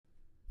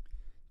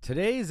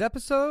Today's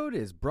episode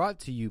is brought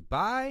to you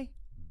by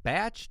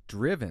Batch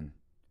Driven.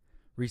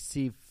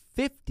 Receive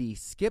 50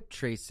 skip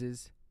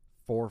traces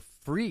for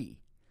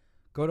free.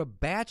 Go to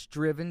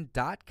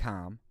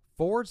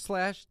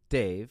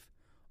batchdriven.com/Dave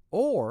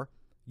or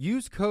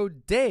use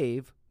code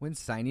DAVE when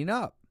signing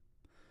up.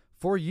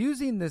 For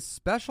using this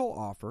special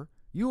offer,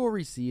 you will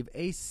receive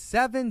a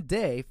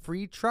 7-day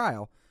free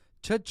trial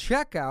to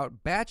check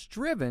out Batch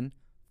Driven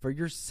for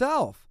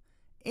yourself,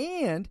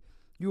 and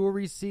you will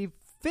receive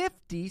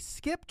 50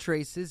 skip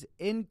traces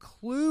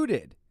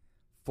included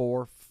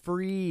for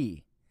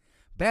free.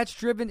 Batch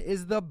Driven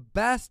is the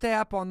best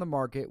app on the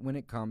market when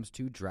it comes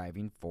to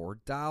driving for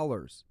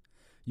dollars.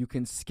 You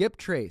can skip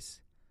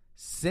trace,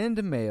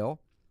 send mail,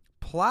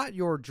 plot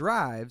your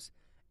drives,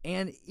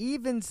 and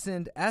even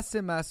send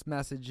SMS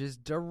messages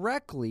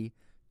directly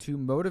to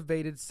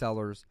motivated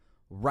sellers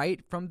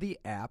right from the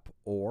app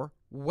or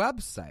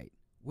website,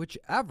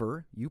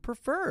 whichever you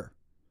prefer.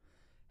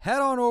 Head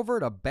on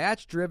over to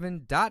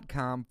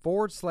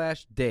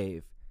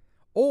batchdriven.com/Dave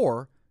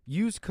or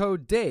use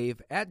code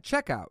DAVE at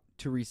checkout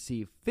to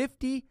receive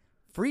 50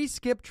 free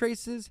skip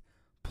traces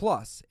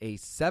plus a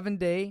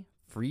 7-day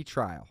free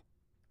trial.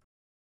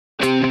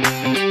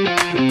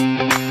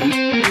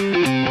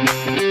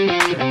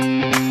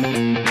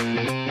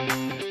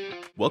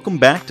 Welcome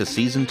back to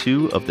Season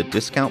 2 of the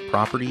Discount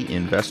Property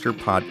Investor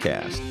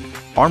Podcast.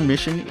 Our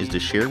mission is to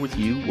share with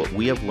you what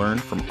we have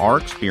learned from our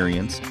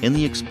experience and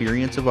the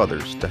experience of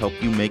others to help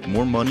you make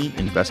more money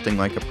investing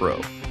like a pro.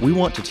 We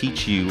want to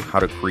teach you how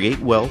to create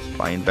wealth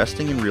by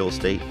investing in real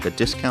estate the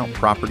Discount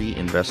Property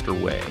Investor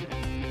way.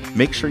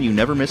 Make sure you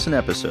never miss an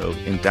episode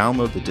and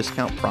download the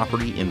Discount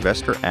Property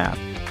Investor app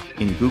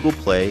in Google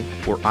Play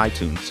or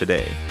iTunes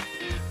today.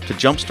 To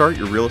jumpstart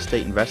your real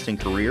estate investing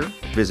career,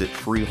 visit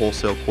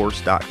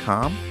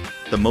freewholesalecourse.com,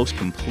 the most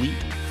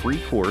complete free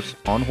course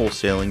on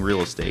wholesaling real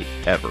estate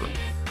ever.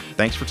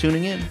 Thanks for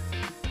tuning in.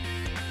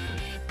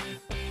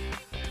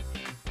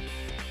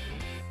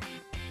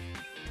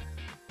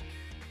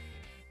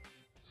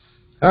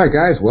 All right,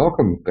 guys,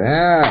 welcome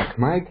back.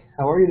 Mike,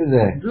 how are you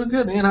today? I'm doing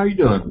good, man. How are you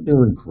doing? I'm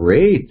doing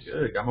great.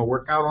 Good. Got my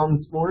workout on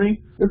this morning.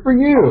 Good for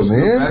you, I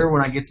man. feel better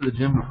when I get to the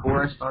gym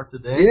before I start the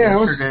day. Yeah,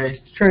 Yesterday, I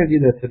was trying to do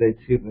that today,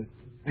 too, but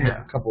I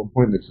had a couple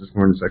appointments this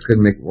morning, so I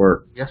couldn't make it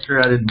work.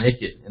 Yesterday I didn't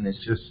make it, and it's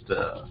just,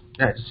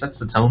 it just sets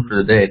the tone for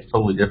the day. It's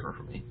totally different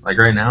for me. Like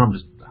right now, I'm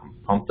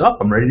pumped up.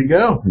 I'm ready to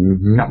go.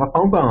 Mm-hmm. Got my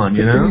pump on,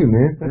 you Good know? for you,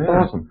 man. That's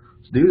awesome.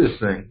 Let's do this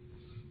thing.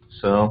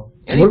 So,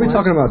 What are we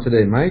talking about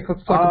today, Mike?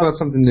 Let's talk about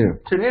something new.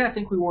 Today, I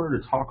think we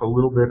wanted to talk a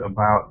little bit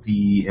about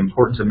the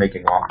importance of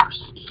making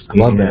offers. I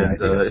love that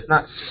idea. It's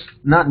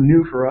not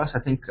new for us. I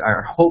think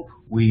I hope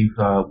we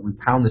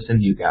pound this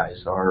into you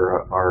guys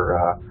are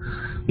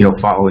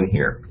following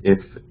here.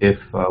 If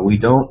we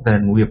don't,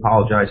 then we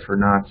apologize for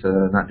not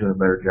doing a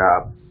better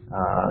job.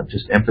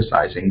 Just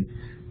emphasizing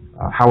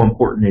how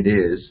important it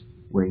is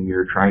when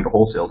you're trying to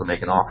wholesale to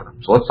make an offer.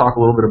 So let's talk a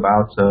little bit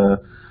about.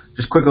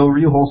 Just quick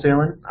overview,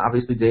 wholesaling.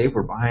 Obviously, Dave,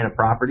 we're buying a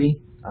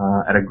property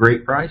at a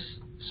great price,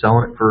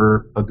 selling it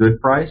for a good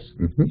price.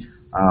 Mm-hmm.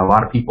 A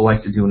lot of people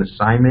like to do an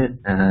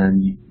assignment,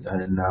 and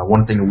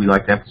one thing that we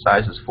like to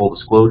emphasize is full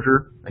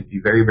disclosure. Like, be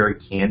very, very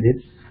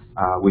candid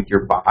with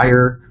your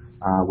buyer,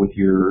 with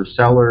your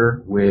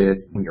seller,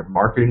 when you're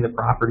marketing the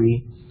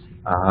property.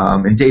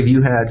 And Dave,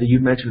 you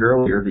mentioned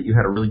earlier that you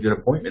had a really good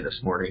appointment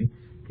this morning.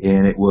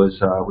 And it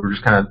was, we were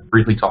just kind of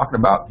briefly talking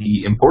about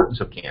the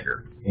importance of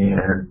candor,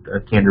 and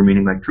candor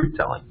meaning like truth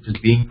telling, just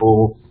being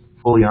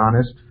fully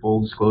honest, full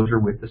disclosure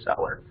with the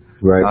seller.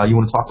 Right. You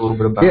want to talk a little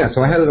bit about? Yeah.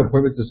 So I had an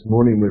appointment this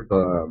morning with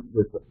a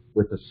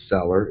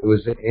seller. It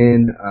was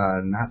in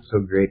a not so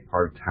great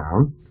part of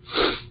town,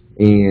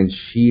 and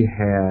she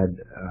had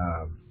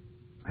a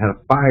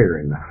fire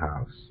in the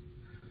house.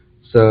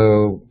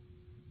 So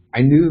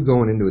I knew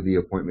going into the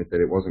appointment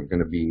that it wasn't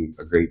going to be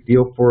a great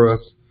deal for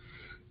us.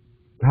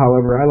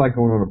 However, I like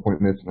going on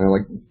appointments, and I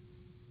like,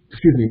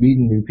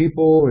 meeting new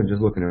people and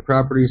just looking at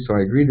properties. So I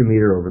agreed to meet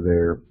her over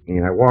there,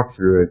 and I walked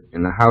through it,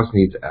 and the house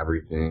needs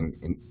everything.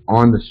 And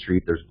on the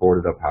street, there's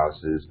boarded up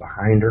houses.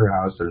 Behind her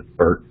house, there's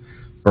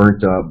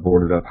burnt up,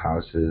 boarded up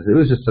houses. It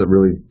was just a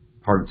really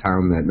part of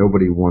town that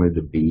nobody wanted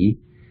to be,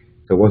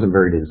 so it wasn't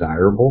very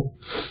desirable.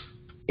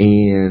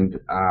 And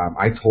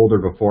I told her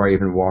before I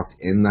even walked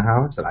in the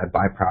house that I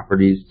buy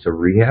properties to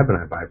rehab and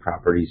I buy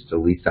properties to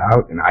lease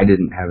out, and I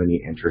didn't have any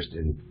interest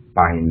in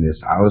buying this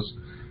house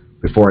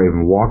before I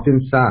even walked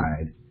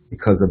inside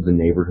because of the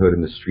neighborhood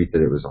and the street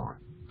that it was on.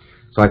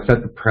 So I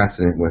set the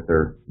precedent with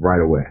her right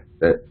away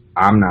that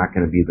I'm not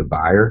going to be the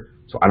buyer,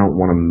 so I don't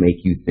want to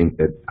make you think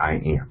that I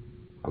am.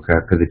 Okay?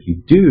 Because if you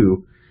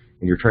do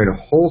and you're trying to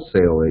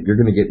wholesale it, you're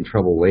going to get in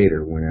trouble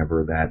later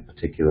whenever that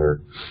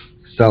particular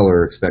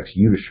seller expects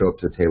you to show up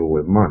to the table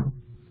with money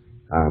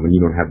when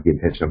you don't have the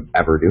intention of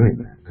ever doing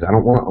that. Because I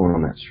don't want to own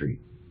on that street.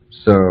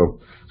 So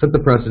set the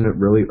precedent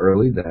really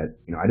early that I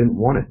didn't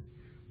want it.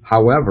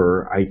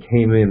 However, I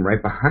came in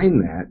right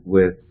behind that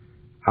with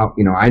how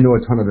I know a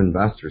ton of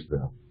investors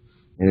though,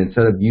 and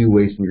instead of you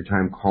wasting your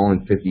time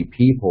calling 50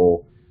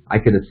 people, I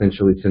could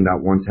essentially send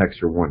out one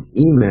text or one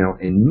email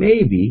and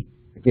maybe,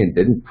 again,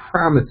 didn't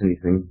promise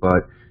anything,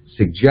 but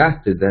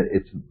suggested that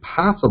it's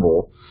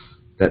possible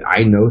that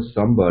I know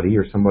somebody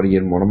or somebody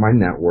in one of my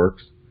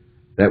networks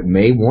that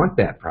may want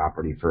that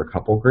property for a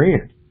couple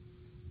grand.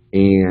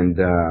 And,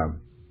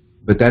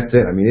 but that's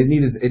it. I mean, it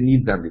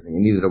needs everything.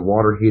 It needed a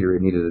water heater.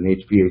 It needed an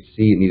HVAC.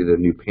 It needed a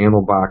new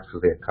panel box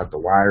because they had cut the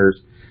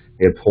wires.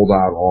 They had pulled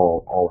out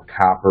all the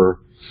copper.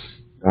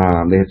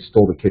 They had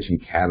stole the kitchen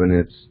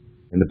cabinets.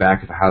 In the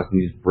back of the house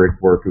needed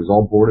brickwork. It was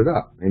all boarded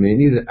up. I mean, it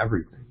needed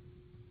everything.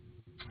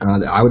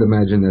 I would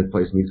imagine that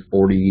place needs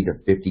 40 to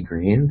 50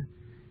 grand,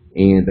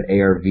 and the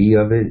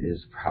ARV of it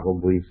is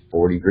probably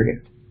 40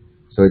 grand.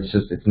 So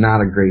it's not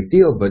a great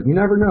deal, but you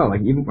never know.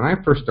 Like, even when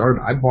I first started,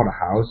 I bought a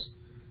house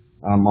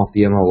off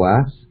the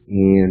MLS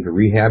and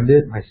rehabbed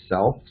it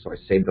myself, so I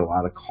saved a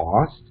lot of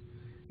cost,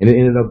 and it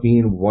ended up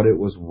being what it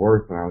was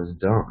worth when I was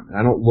done. And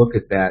I don't look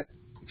at that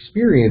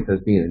experience as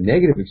being a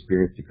negative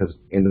experience, because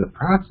in the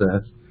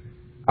process,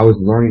 I was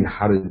learning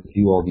how to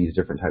do all these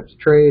different types of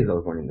trades. I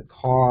was learning the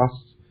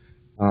costs,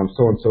 so on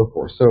and so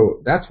forth.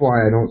 So that's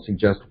why I don't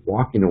suggest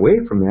walking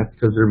away from that,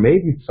 because there may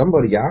be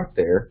somebody out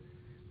there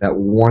that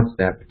wants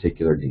that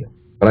particular deal.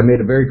 But I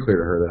made it very clear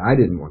to her that I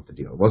didn't want the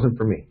deal. It wasn't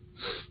for me.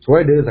 So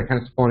what I did is I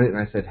kind of spun it and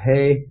I said,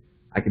 hey,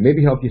 I can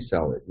maybe help you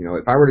sell it. You know,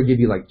 if I were to give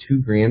you like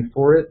 $2 grand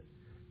for it,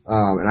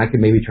 and I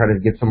could maybe try to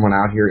get someone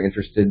out here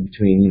interested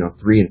between,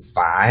 3 and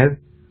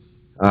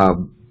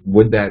 5,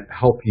 would that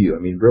help you? I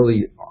mean,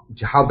 really,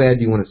 how bad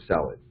do you want to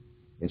sell it?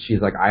 And she's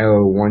like, I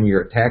owe 1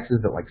 year of taxes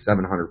at like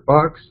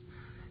 $700,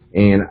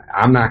 and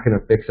I'm not going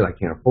to fix it. I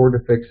can't afford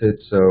to fix it,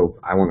 so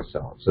I want to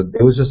sell it. So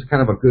it was just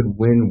kind of a good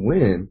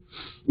win-win,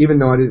 even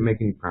though I didn't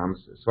make any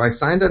promises. So I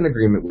signed an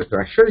agreement with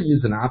her. I should have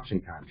used an option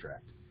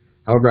contract.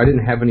 However, I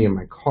didn't have any in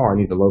my car. I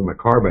need to load my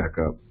car back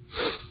up.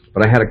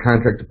 But I had a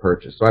contract to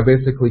purchase. So I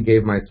basically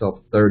gave myself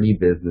 30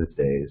 business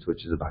days,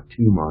 which is about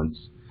 2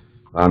 months,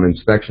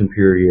 inspection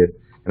period,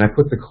 and I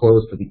put the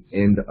close for the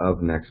end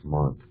of next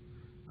month.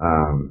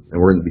 And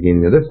we're in the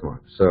beginning of this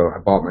month. So I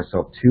bought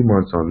myself 2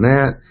 months on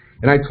that.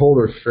 And I told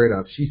her straight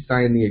up, she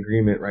signed the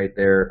agreement right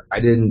there. I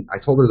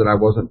told her that I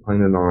wasn't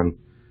planning on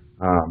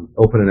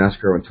opening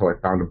escrow until I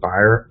found a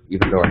buyer,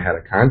 even though I had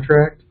a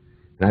contract.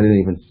 And I didn't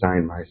even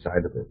sign my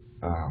side of it.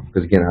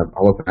 Because again,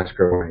 I'll open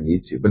escrow when I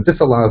need to. But this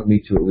allows me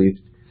to at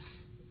least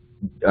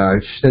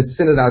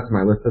send it out to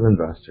my list of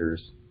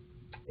investors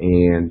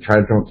and try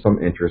to drum up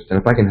some interest. And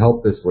if I can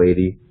help this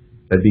lady,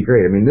 that'd be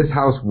great. I mean, this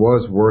house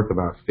was worth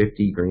about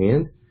 50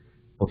 grand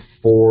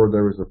before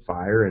there was a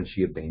fire and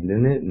she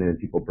abandoned it, and then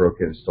people broke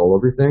in and stole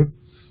everything.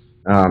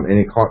 And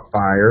it caught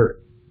fire,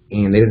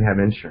 and they didn't have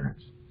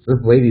insurance. So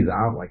this lady's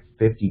out like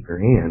 50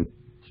 grand.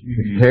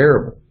 It's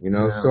terrible,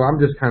 Yeah. So I'm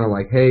just kind of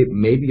like, hey,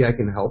 maybe I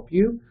can help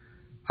you.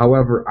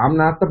 However, I'm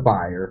not the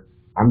buyer.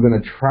 I'm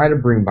going to try to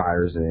bring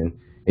buyers in,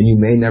 and you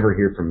may never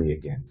hear from me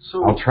again.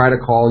 So I'll try to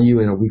call you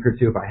in a week or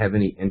two if I have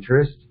any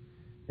interest,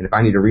 and if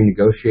I need to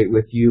renegotiate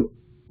with you,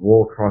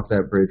 we'll cross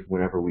that bridge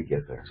whenever we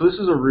get there. So this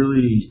is a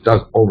really...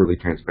 That's overly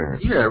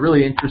transparent. Yeah,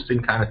 really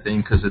interesting kind of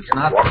thing, because it's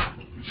not...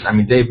 I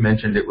mean, Dave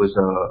mentioned it was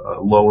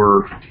a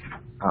lower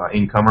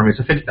income. I mean, it's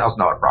a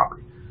 $50,000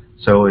 property.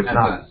 So it's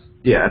not...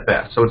 Yeah, at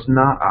best. So it's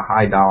not a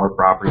high dollar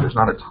property. There's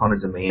not a ton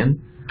of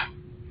demand.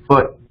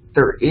 But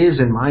there is,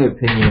 in my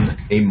opinion,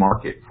 a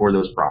market for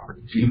those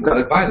properties. You've got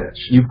to buy that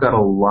shit. You've got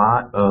a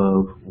lot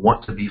of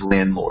want-to-be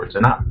landlords.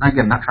 And not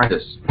trying to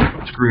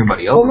screw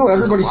anybody over. Oh, no,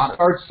 everybody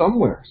starts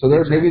somewhere. So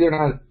maybe they're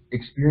not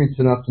experienced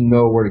enough to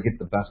know where to get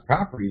the best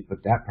properties,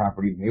 but that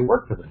property may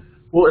work for them.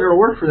 Well, it'll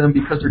work for them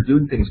because they're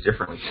doing things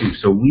differently, too.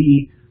 So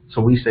we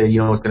say, it's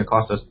going to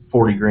cost us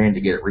 40 grand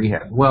to get it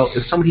rehabbed. Well,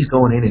 if somebody's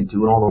going in and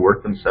doing all the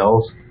work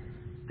themselves,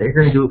 they're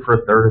going to do it for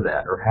a third of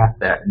that or half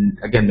that. And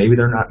again, maybe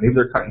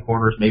they're cutting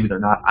corners, maybe they're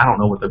not. I don't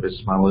know what their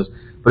business model is.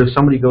 But if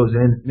somebody goes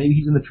in, maybe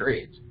he's in the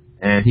trades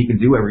and he can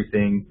do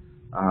everything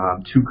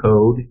to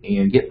code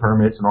and get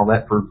permits and all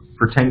that for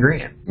 10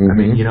 grand. Mm-hmm. I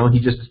mean, he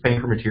just is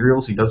paying for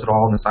materials. He does it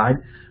all on the side.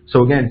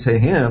 So again, to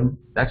him,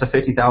 that's a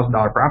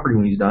 $50,000 property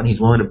when he's done. He's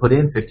willing to put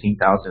in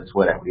 $15,000 in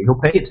sweat equity. He'll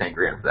pay you 10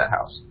 grand for that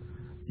house.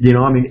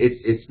 I mean,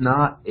 it's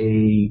not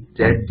a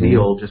dead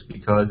deal just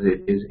because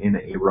it is in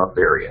a rough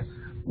area.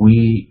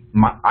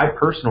 I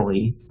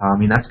personally,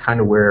 that's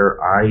kind of where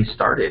I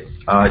started.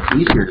 It's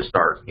easier to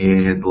start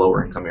in the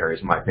lower income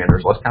areas in my opinion.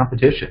 There's less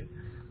competition.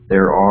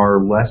 There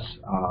are less,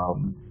 I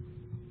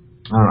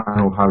don't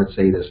know how to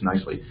say this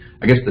nicely.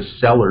 I guess the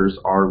sellers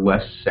are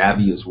less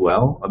savvy as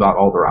well about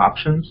all their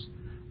options.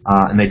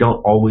 And they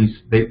don't always,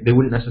 they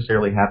wouldn't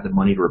necessarily have the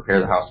money to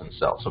repair the house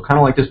themselves. So kind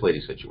of like this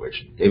lady's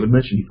situation. David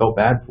mentioned he felt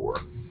bad for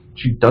her.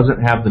 She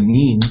doesn't have the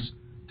means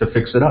to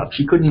fix it up.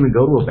 She couldn't even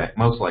go to a bank,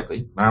 most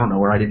likely. I don't know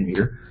where, I didn't meet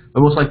her.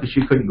 But most likely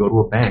she couldn't go to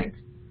a bank,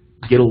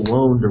 get a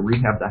loan to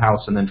rehab the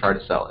house, and then try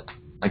to sell it.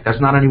 Like, that's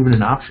not even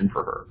an option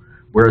for her.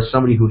 Whereas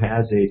somebody who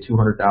has a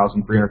 $200,000,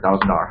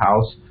 $300,000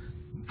 house,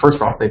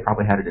 first off, they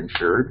probably had it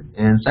insured.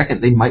 And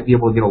second, they might be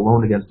able to get a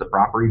loan against the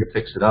property to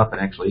fix it up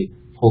and actually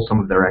pull some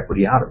of their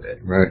equity out of it.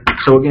 Right.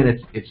 So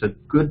again, it's a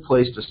good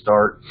place to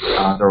start.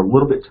 They're a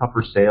little bit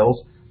tougher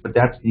sales. but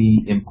that's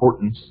the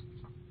importance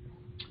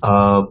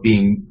of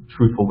being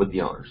truthful with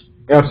the owners.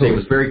 Absolutely. It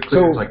was very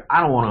clear. It's like,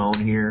 I don't want to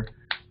own here,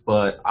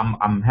 but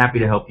I'm happy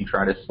to help you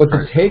try to. But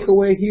the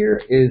takeaway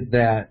here is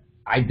that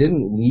I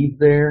didn't leave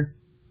there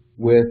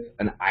with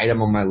an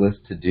item on my list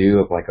to do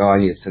of like, oh, I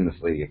need to send this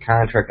lady a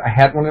contract. I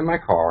had one in my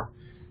car.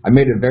 I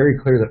made it very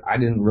clear that I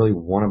didn't really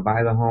want to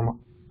buy the home.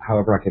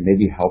 However, I could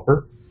maybe help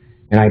her,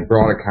 and I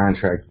brought a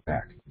contract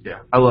back. Yeah,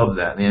 I love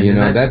that, man. You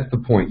know, that's the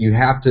point. You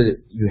have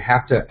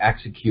to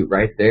execute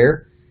right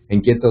there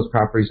and get those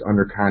properties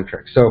under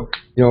contract. So,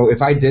 you know,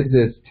 if I did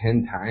this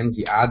 10 times,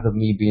 the odds of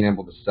me being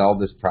able to sell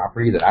this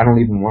property that I don't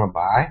even want to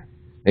buy,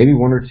 maybe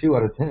 1 or 2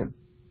 out of 10.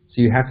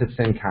 So you have to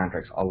send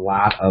contracts, a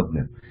lot of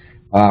them.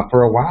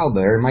 For a while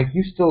there, Mike,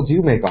 you still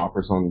do make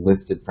offers on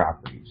listed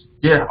properties.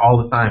 Yeah,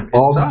 all the time.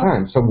 All the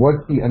time. So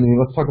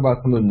let's talk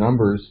about some of the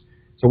numbers.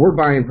 So we're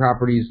buying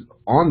properties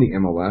on the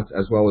MLS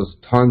as well as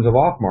tons of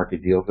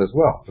off-market deals as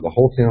well for the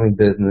wholesaling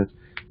business,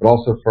 but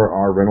also for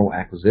our rental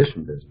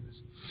acquisition business.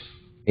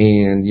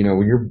 And, you know,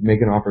 when you're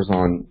making offers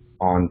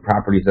on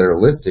properties that are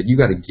listed, you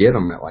got to get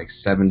them at like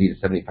 70 to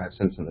 75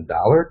 cents on the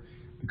dollar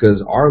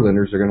because our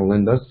lenders are going to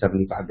lend us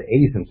 75 to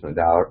 80 cents on the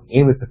dollar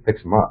and we have to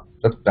fix them up.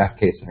 That's best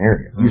case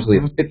scenario. Mm-hmm. Usually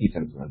it's 50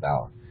 cents on the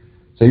dollar.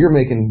 So you're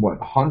making,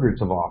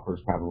 hundreds of offers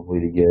probably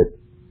to get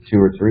 2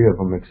 or 3 of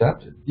them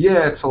accepted.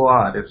 Yeah, it's a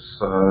lot.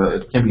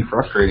 It can be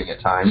frustrating at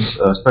times,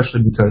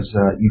 especially because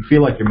you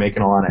feel like you're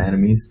making a lot of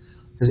enemies.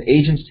 Because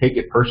agents take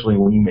it personally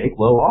when you make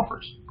low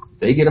offers.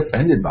 They get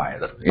offended by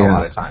it a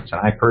lot of times.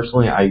 And I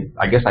personally,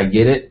 I guess I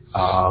get it.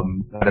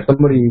 If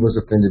somebody was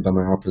offended by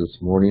my offer this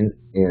morning,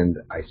 and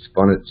I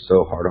spun it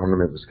so hard on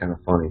them, it was kind of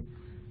funny.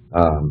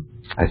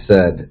 I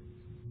said,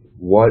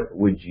 what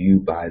would you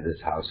buy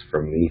this house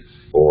from me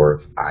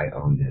for if I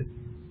owned it?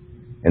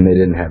 And they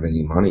didn't have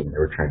any money. They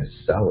were trying to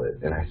sell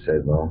it. And I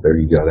said, well, there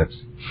you go. That's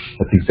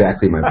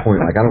exactly my point.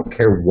 Like, I don't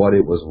care what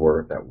it was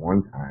worth at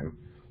one time.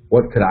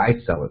 What could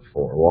I sell it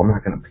for? Well, I'm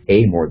not going to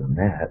pay more than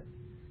that.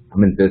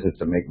 I'm in business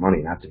to make money,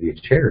 not to be a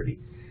charity.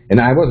 And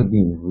I wasn't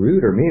being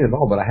rude or mean at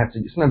all, but I have to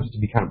sometimes to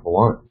be kind of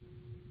blunt.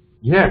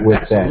 Yeah, with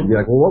absolutely. That. And be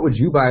like, well, what would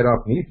you buy it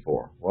off me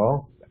for?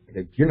 Well,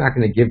 if you're not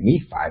going to give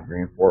me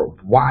 $5,000 for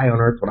it, why on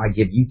earth would I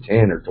give you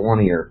 10 or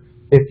 20 or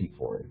 50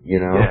 for it? You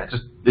know? Yeah,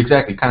 just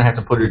exactly. Kind of have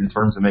to put it in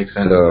terms that make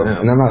sense. So,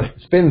 and I'm not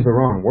spin's the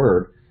wrong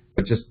word,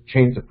 but just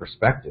change the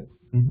perspective.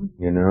 Mm-hmm.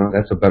 You know,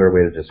 that's a better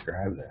way to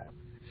describe that.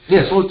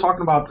 Yeah. So we're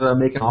talking about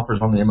making offers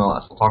on the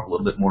MLS. We'll talk a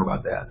little bit more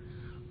about that.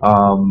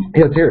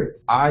 Yeah, let's hear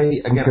it.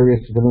 I'm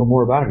curious to know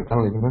more about it. I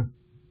don't even know.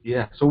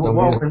 Yeah. So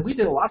and we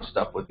did a lot of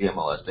stuff with the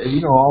MLS. Dave.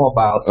 You know all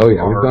about. Oh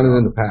yeah, we've done it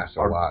in the past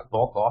a lot.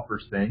 Bulk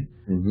offers thing.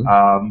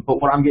 Mm-hmm.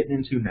 But what I'm getting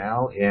into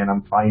now, and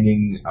I'm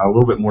finding a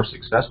little bit more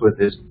success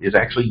with, is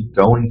actually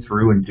going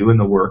through and doing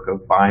the work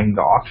of buying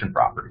the auction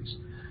properties.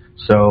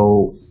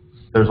 So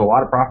there's a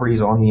lot of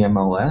properties on the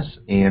MLS,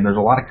 and there's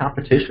a lot of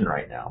competition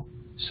right now.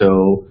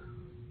 So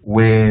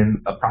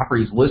when a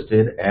property is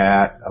listed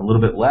at a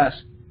little bit less,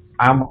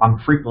 I'm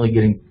frequently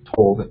getting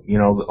told,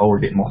 we're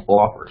getting multiple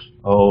offers.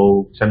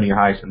 Oh, send me your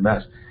highest and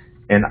best.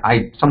 And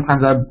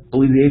sometimes I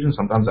believe the agent,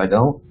 sometimes I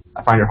don't.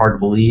 I find it hard to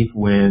believe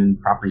when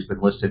property's been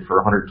listed for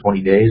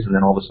 120 days and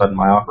then all of a sudden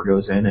my offer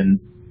goes in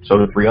and so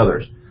do 3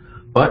 others.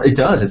 But it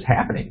does, it's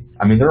happening.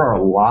 I mean, there are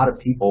a lot of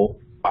people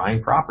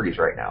buying properties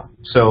right now.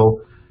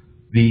 So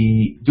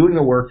doing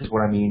the work is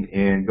what I mean,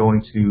 and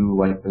going to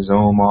like the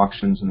Zome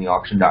auctions and the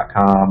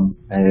auction.com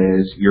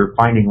is you're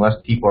finding less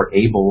people are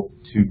able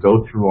to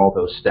go through all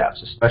those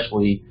steps,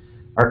 especially,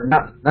 or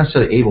not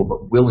necessarily able,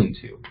 but willing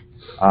to.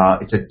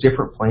 It's a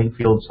different playing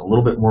field. It's a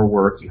little bit more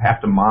work. You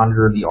have to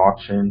monitor the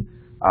auction.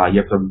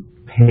 You have to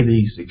pay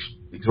these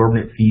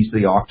exorbitant fees to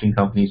the auction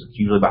companies. It's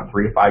usually about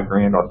 $3,000 to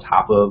 $5,000 on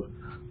top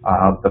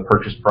of the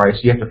purchase price.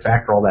 You have to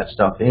factor all that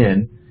stuff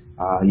in.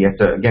 You have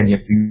to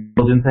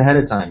build in ahead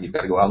of time. You've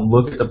got to go out and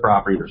look at the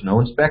property. There's no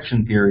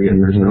inspection period.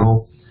 There's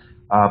no,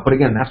 but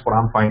again, that's what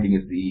I'm finding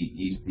is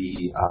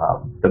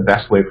the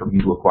best way for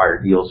me to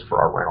acquire deals for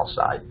our rental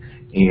side.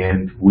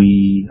 And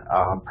we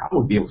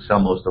probably be able to sell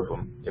most of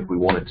them if we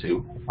wanted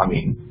to. I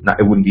mean,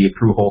 it wouldn't be a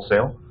true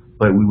wholesale,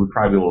 but we would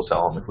probably be able to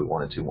sell them if we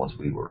wanted to once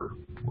we were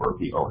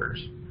the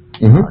owners.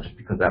 Just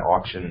because that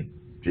auction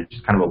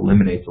just kind of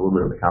eliminates a little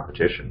bit of the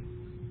competition.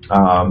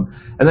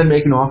 And then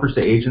making offers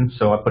to agents.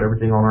 So I put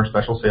everything on our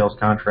special sales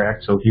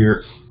contract. So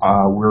here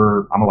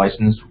I'm a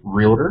licensed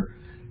realtor,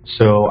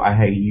 so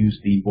I use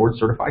the board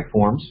certified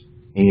forms.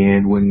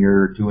 And when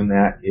you're doing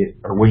that,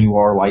 or when you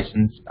are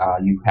licensed,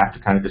 you have to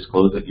kind of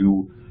disclose that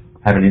you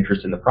have an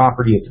interest in the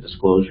property. You have to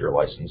disclose you're a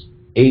licensed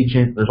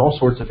agent. There's all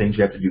sorts of things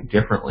you have to do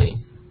differently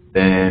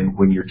than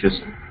when you're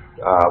just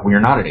when you're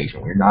not an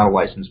agent, when you're not a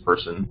licensed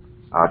person,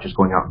 just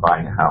going out and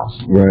buying a house.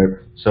 Right.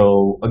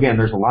 So again,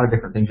 there's a lot of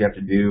different things you have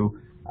to do.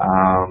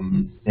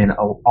 And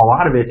a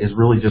lot of it is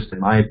really just, in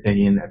my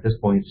opinion, at this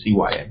point,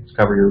 CYA. It's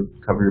cover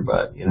your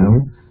butt.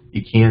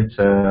 You can't.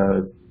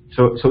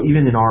 So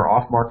even in our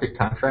off-market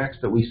contracts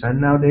that we send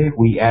now, Dave,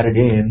 we added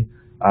in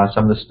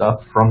some of the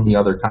stuff from the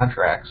other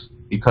contracts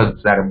because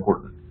it's that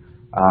important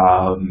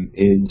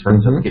in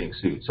terms of getting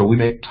sued. So we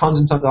make tons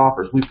and tons of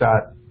offers. We've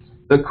got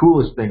the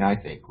coolest thing, I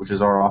think, which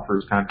is our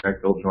offers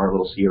contract built into our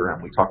little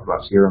CRM. We talked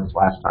about CRMs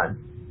last time.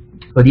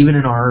 But even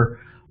in our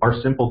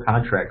simple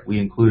contract, we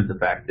included the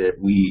fact that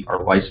we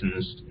are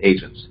licensed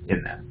agents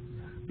in that.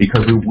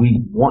 Because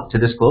we want to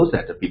disclose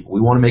that to people.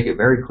 We want to make it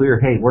very clear,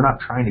 hey, we're not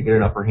trying to get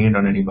an upper hand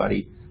on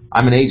anybody.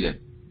 I'm an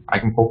agent. I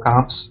can pull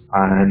comps.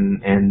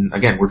 And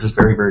again, we're just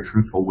very, very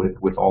truthful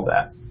with all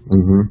that.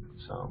 Mm-hmm.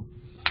 So,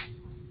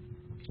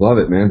 love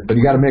it, man. But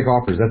you got to make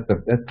offers. That's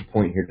the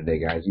point here today,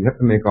 guys. You have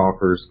to make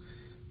offers.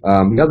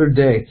 The other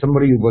day,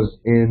 somebody was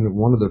in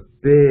one of the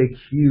big,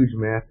 huge,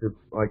 massive,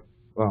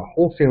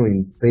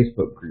 wholesaling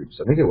Facebook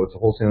groups. I think it was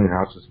Wholesaling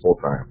Houses Full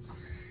Time.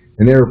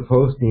 And they were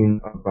posting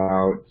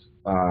about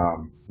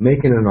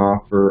making an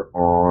offer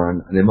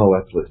on an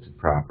MLS-listed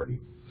property.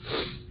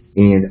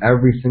 And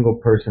every single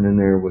person in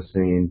there was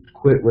saying,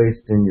 quit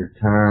wasting your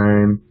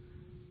time.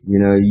 You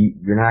know,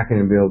 you're not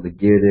going to be able to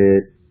get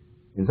it.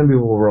 And some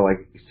people were,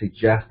 like,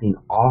 suggesting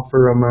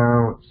offer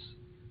amounts.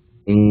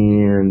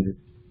 And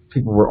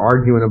people were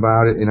arguing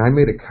about it. And I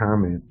made a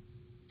comment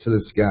to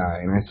this guy.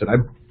 And I said, I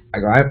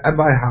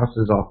buy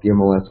houses off the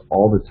MLS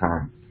all the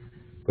time.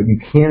 But you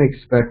can't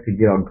expect to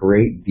get a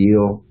great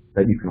deal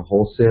that you can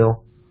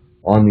wholesale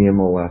on the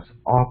MLS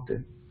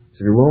often. So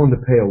if you're willing to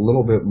pay a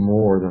little bit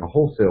more than a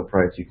wholesale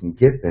price, you can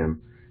get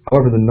them.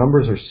 However, the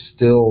numbers are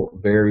still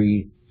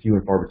very few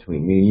and far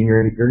between. Meaning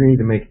you're going to need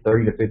to make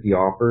 30 to 50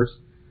 offers,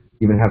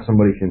 even have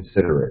somebody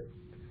consider it.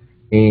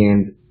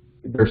 And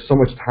there's so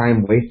much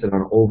time wasted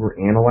on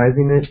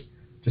over-analyzing it.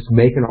 Just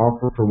make an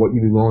offer for what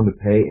you'd be willing to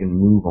pay and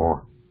move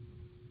on.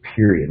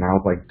 Period. And I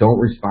was like, don't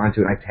respond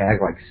to it. I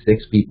tag like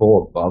 6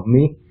 people above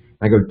me.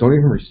 And I go, don't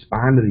even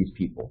respond to these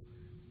people.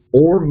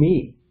 Or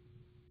me.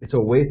 It's a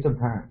waste of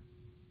time.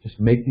 Just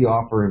make the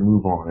offer and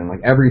move on. And like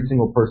every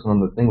single person on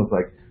the thing was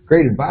like,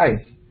 great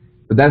advice.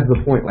 But that's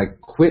the point.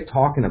 Like, quit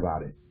talking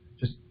about it.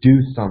 Just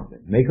do something.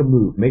 Make a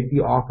move. Make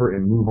the offer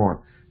and move on.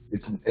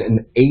 It's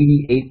an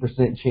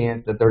 88%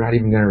 chance that they're not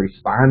even going to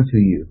respond to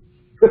you.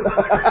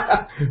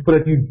 But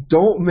if you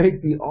don't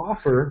make the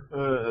offer,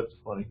 that's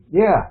funny.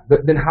 Yeah,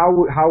 then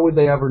how would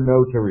they ever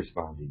know to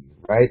respond to you,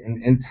 right?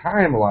 And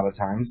time, a lot of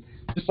times,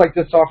 just like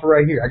this offer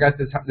right here. I got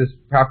this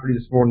property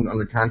this morning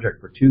under contract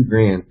for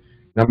 $2,000, and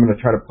I'm going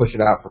to try to push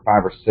it out for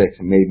 5 or 6,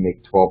 and maybe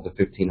make $1,200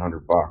 to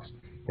 $1,500,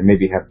 and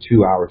maybe have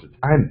 2 hours of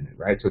time in it,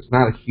 right? So it's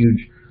not a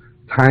huge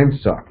time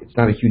suck. It's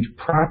not a huge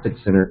profit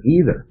center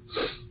either.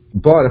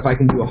 But if I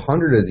can do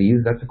 100 of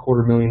these, that's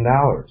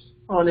 $250,000.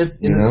 Well, and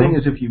the thing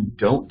is, if you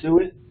don't do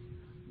it,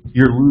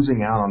 you're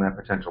losing out on that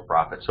potential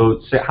profit. So,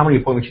 say how many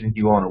appointments you think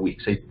you go on a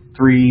week? Say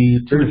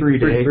 2 or 3 a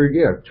day. 2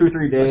 or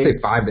 3 a day. Let's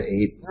say 5 to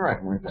 8. All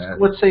right. Like that.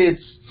 Let's say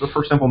it's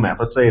for simple math.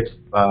 Let's say it's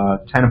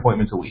 10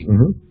 appointments a week.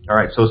 Mm-hmm. All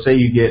right. So say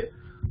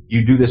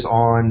you do this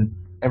on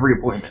every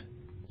appointment.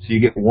 So you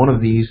get one of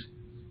these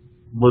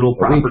little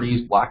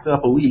properties locked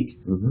up a week.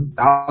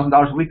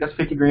 $1,000 a week. That's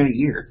 $50,000 a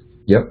year.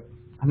 Yep.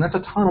 And that's a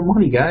ton of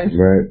money, guys.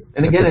 Right.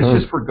 And again,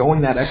 it's just for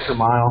going that extra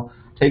mile,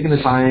 taking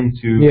the time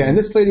to... Yeah, and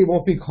this lady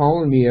won't be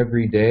calling me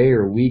every day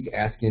or week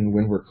asking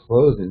when we're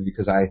closing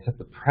because I set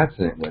the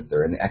precedent with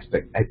her, and the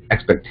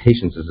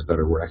expectations is a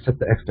better word. I set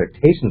the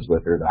expectations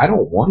with her that I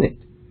don't want it.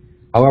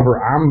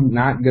 However, I'm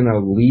not going to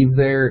leave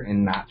there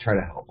and not try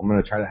to help. I'm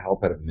going to try to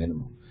help at a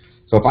minimum.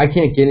 So if I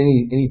can't get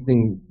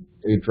anything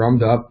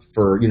drummed up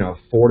for, $4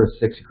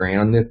 to $6,000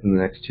 on this in the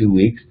next 2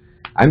 weeks,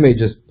 I may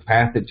just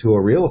pass it to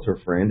a realtor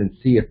friend and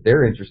see if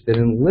they're interested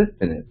in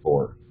listing it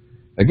for her.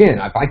 Again,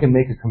 if I can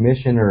make a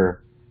commission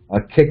or a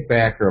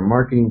kickback or a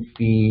marketing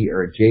fee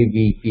or a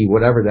JV fee,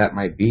 whatever that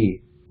might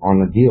be on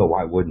the deal,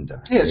 why wouldn't I?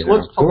 Yeah, so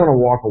let's talk. We're going to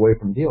walk away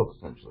from deals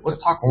essentially.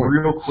 Let's talk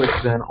real quick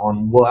then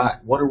on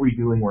what are we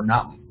doing? Why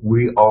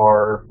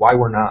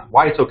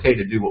it's okay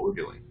to do what we're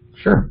doing.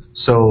 Sure.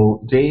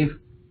 So Dave,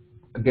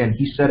 again,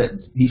 he said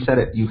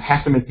it. You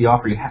have to make the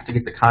offer. You have to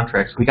get the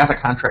contract. So we got the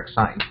contract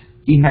signed.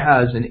 He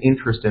has an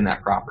interest in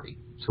that property.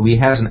 So he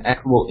has an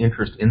equitable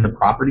interest in the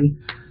property.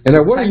 And I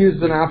would have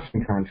used an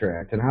option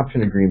contract, an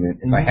option agreement,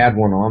 if I had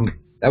one on.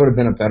 That would have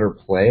been a better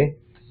play,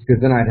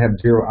 because then I'd have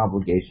zero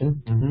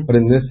obligation. But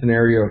in this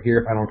scenario here,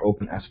 if I don't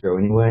open escrow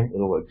anyway,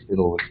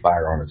 it'll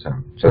expire on its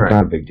own. So it's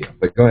not a big deal.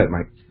 But go ahead,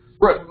 Mike.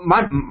 Right.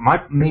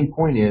 My main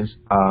point is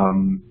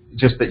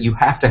just that you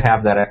have to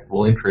have that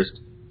equitable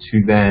interest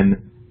to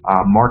then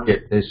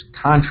market this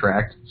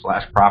contract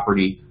 /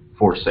 property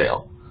for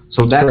sale.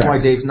 So that's why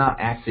Dave's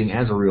not acting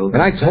as a realtor.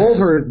 And I told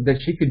her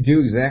that she could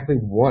do exactly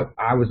what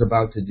I was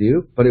about to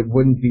do, but it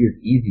wouldn't be as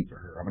easy for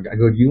her. I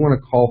go, do you want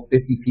to call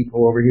 50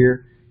 people over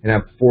here and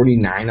have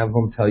 49 of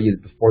them tell you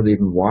before they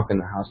even walk in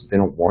the house that they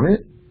don't want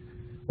it?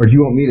 Or do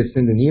you want me to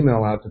send an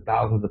email out to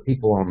thousands of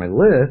people on my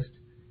list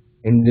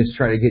and just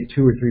try to get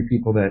 2 or 3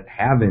 people that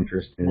have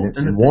interest in it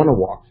and want to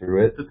walk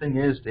through it? The thing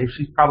is, Dave,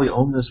 she's probably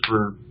owned this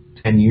for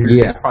 10 years.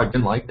 Yeah. It's probably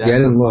been like that. Yeah, I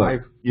didn't look.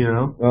 5,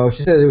 Oh,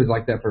 she said it was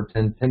like that for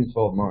 10 to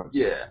 12 months.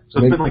 Yeah. So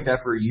it's been like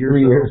that for a year.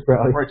 3 years,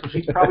 probably. Right, so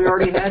she's probably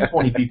already had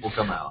 20 people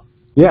come out.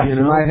 Yeah, you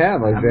you might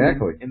have,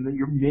 exactly. And then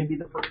you're maybe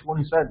the first one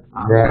who said,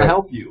 "I'm Right. going to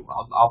help you.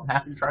 I'll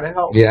have to try to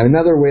help." Yeah,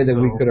 another way that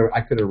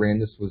I could have ran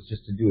this was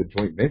just to do a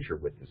joint venture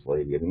with this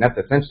lady. I mean, that's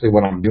essentially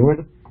what I'm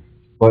doing.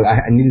 But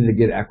I needed to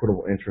get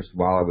equitable interest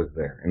while I was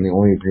there, and the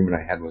only agreement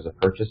I had was a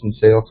purchase and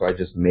sale, so I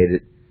just made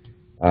it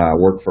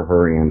work for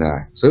her and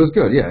I. So it was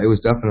good. Yeah, it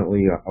was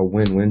definitely a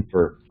win-win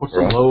for. What's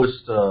the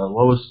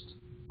lowest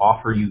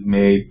offer you've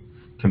made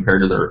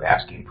compared to their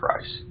asking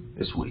price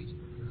this week?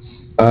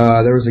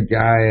 There was a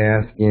guy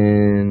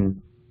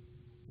asking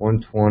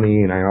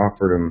 $120, and I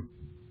offered him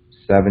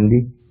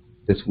 $70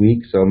 this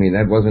week. So I mean,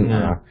 that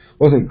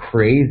wasn't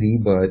crazy,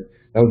 but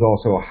that was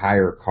also a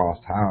higher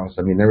cost house.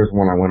 I mean, there was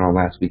one I went on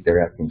last week. They were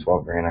asking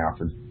 $12,000. I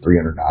offered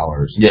 $300.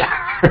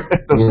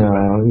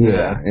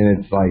 Yeah, and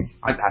it's like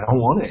I don't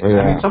want it.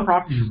 Yeah. I mean, some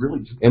properties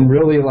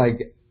really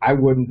like I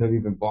wouldn't have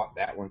even bought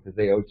that one because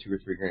they owe $2,000 or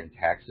 $3,000 in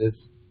taxes,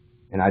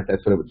 and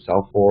that's what it would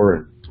sell for.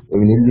 And I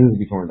mean, it needs to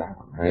be torn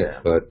down, right? Yeah.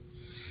 But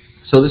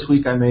so this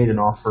week I made an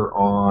offer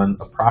on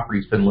a property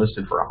that's been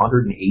listed for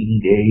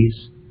 180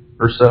 days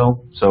or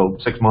so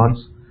 6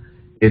 months.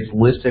 It's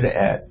listed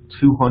at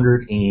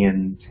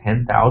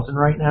 $210,000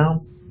 right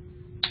now.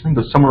 I think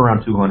it was somewhere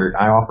around 200.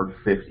 I offered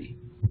 50.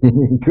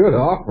 Good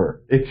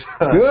offer. It's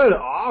good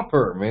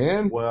offer,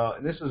 man. Well,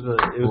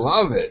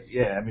 Love it.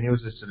 Yeah, I mean, it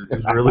was a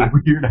really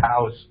weird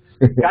house.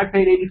 I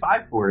paid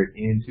 $85 for it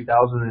in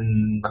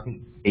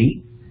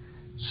 2008.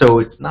 So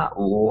it's not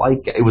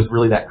like it was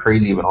really that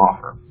crazy of an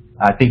offer.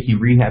 I think he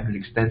rehabbed it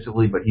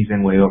extensively, but he's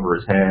in way over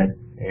his head.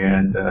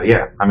 And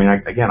I mean,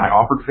 I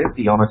offered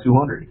 50 on a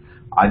 200.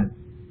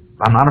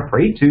 I'm not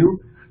afraid to.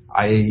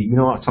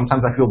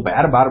 Sometimes I feel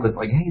bad about it, but it's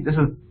like, hey, this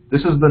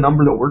is the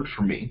number that works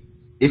for me.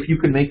 If you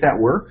can make that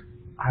work,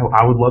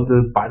 I would love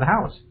to buy the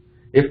house.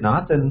 If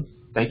not, then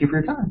thank you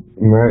for your time.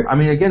 Right. I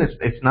mean, again,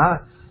 it's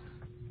not.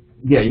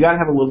 Yeah, you gotta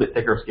have a little bit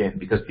thicker skin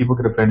because people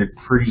get offended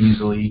pretty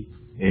easily.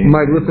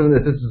 Mike, listen to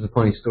this. This is a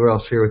funny story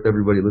I'll share with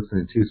everybody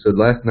listening too. So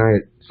last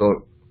night,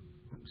 so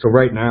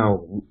right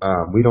now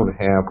we don't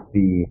have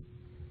we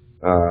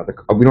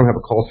don't have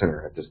a call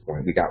center at this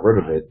point. We got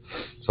rid of it.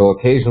 So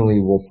occasionally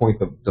we'll point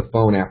the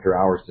phone after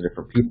hours to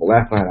different people.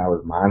 Last night I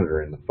was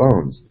monitoring the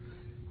phones.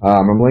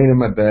 I'm laying in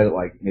my bed at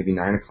like maybe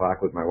 9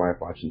 o'clock with my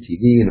wife watching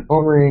TV, and the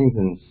phone rings,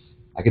 and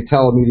I could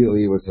tell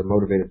immediately it was a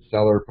motivated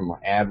seller from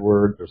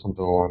AdWords or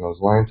something along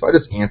those lines. So I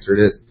just answered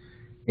it,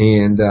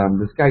 and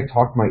this guy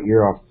talked my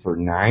ear off for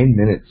 9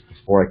 minutes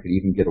before I could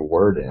even get a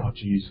word in. Oh,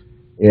 jeez.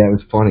 Yeah, it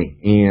was funny.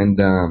 And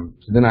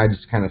so then I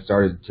just kind of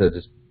started to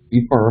just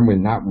be firm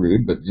and not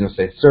rude, but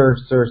say, sir,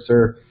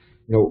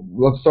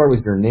 let's start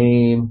with your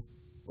name.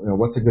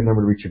 What's a good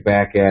number to reach you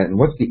back at, and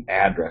what's the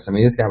address? I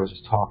mean, this guy was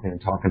just talking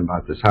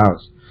about this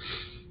house,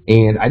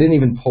 and I didn't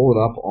even pull it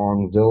up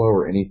on Zillow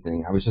or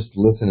anything. I was just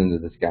listening to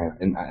this guy,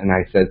 and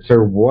I said,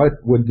 sir,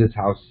 what would this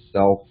house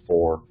sell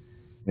for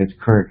in its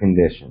current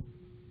condition?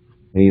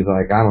 And he's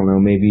like, I don't know,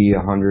 maybe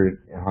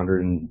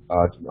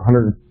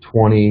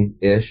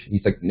 120-ish.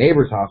 He's like, the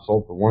neighbor's house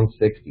sold for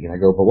 160. And I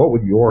go, but what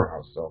would your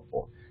house sell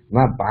for? I'm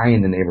not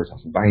buying the neighbor's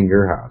house. I'm buying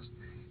your house.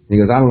 And he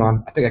goes, I don't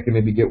know. I think I can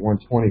maybe get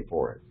 120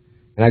 for it.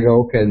 And I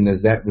go, okay, and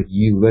is that with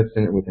you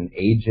listing it with an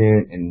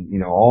agent and,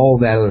 all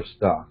that other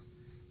stuff?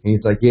 And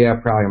he's like, yeah,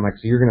 probably. I'm like,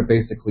 so you're going to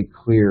basically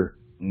clear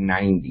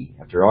 90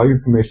 after all your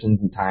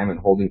commissions and time and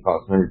holding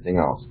costs and everything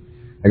else.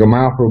 I go, my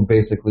offer would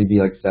basically be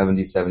like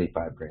 70,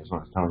 75 grand. That's what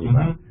I was telling you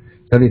about.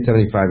 70,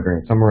 75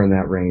 grand, somewhere in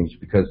that range,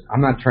 because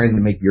I'm not trying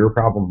to make your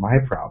problem my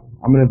problem.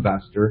 I'm an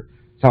investor.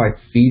 It's how I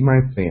feed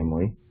my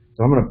family.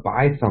 So I'm going to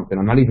buy something.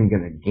 I'm not even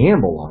going to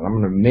gamble on it. I'm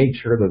going to make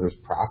sure that there's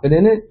profit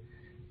in it.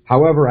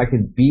 However, I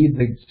can be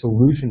the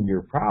solution to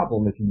your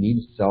problem if you need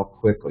to sell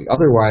quickly.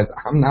 Otherwise,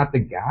 I'm not the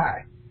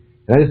guy.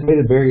 And I just made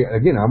it I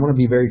want to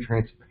be very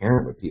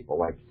transparent with people.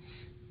 Like,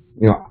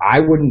 I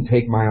wouldn't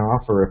take my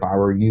offer if I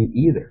were you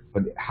either.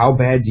 But how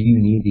bad do you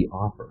need the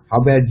offer? How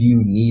bad do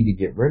you need to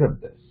get rid of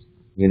this?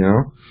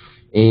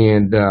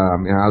 And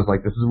I was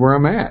like, this is where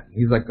I'm at.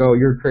 He's like, oh,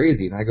 you're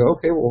crazy. And I go,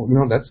 okay, well,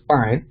 that's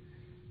fine.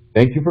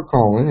 Thank you for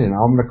calling, and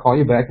I'm going to call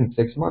you back in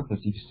 6 months and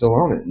see if you still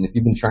own it. And if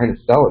you've been trying to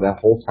sell it that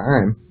whole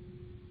time,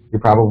 you're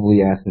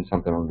probably asking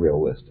something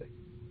unrealistic.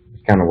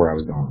 It's kind of where I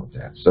was going with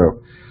that.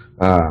 So,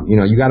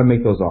 you got to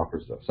make those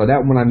offers though. So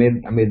that one I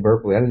made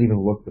Berkeley, I didn't even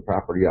look the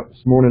property up.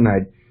 This morning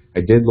I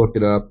did look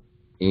it up,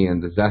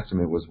 and the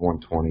estimate was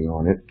 120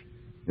 on it.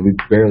 And we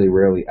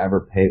rarely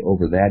ever pay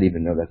over that,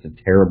 even though that's a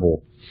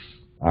terrible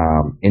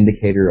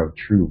indicator of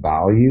true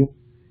value.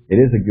 It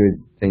is a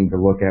good thing to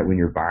look at when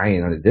you're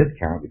buying at a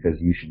discount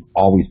because you should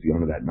always be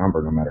under that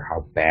number, no matter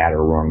how bad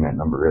or wrong that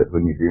number is.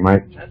 Wouldn't you agree,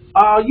 Mike?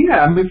 Yeah.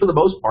 I mean, for the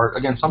most part,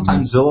 again,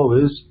 sometimes Zillow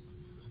is.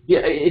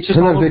 Yeah, it's just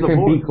sometimes it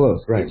can be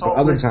close, right? But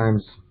other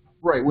times,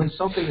 right? When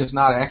something is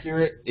not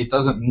accurate, it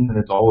doesn't mean that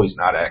it's always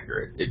not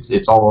accurate.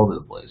 It's all over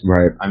the place,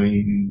 right? I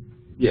mean,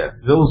 yeah,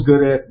 Zillow's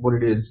good at what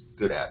it is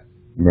good at.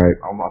 Right.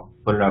 I'll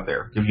put it out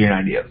there. Gives you an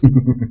idea.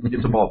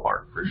 It's a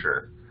ballpark for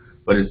sure,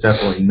 but it's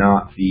definitely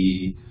not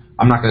the.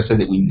 I'm not going to say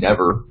that we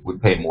never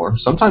would pay more.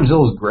 Sometimes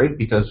Zillow is great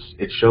because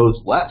it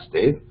shows less,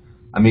 Dave.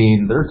 I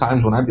mean, there are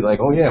times when I'd be like,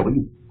 oh yeah,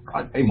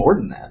 probably pay more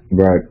than that.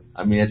 Right.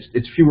 I mean,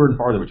 it's fewer and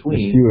farther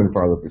between. It's fewer and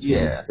farther between,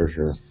 yeah, for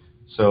sure.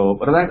 So,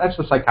 but that's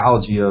the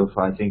psychology of,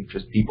 I think,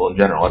 just people in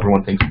general.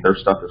 Everyone thinks that their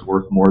stuff is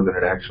worth more than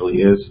it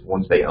actually is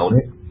once they own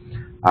it.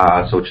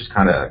 So it's just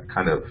kind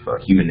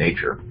of human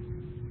nature.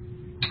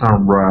 All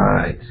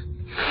right.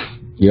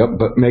 Yep,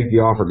 but make the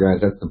offer,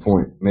 guys. That's the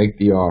point. Make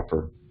the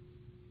offer.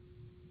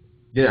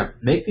 Yeah,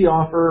 make the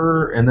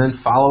offer and then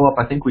follow up.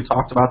 I think we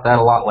talked about that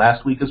a lot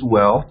last week as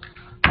well.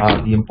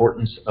 The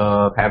importance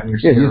of having your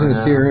CRM. Yeah, using the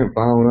CRM,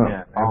 following up.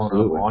 Yeah,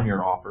 following up on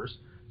your offers.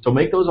 So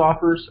make those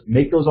offers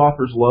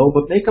low,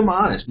 but make them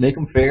honest, make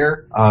them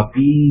fair.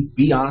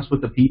 Be honest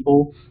with the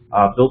people,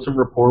 build some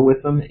rapport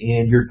with them,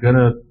 and you're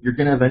gonna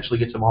eventually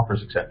get some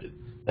offers accepted.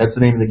 That's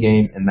the name of the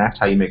game, and that's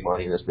how you make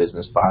money in this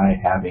business, by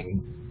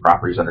having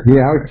properties under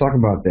contract. Yeah, I was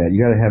talking about that. You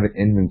got to have an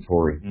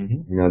inventory.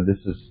 Mm-hmm. You know,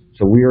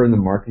 so we are in the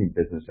marketing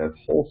business as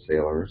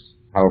wholesalers.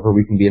 However,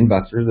 we can be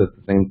investors at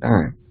the same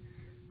time.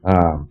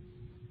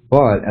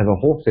 But as a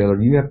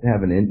wholesaler, you have to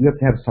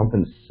have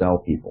something to sell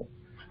people.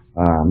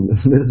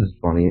 This is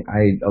funny.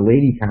 A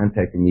lady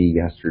contacted me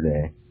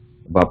yesterday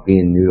about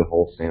being new to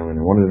wholesaling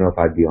and wanted to know if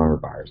I'd be on her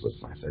buyer's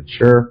list. And I said,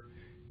 sure.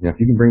 You know, if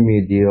you can bring me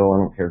a deal, I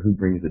don't care who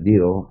brings the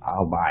deal,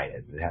 I'll buy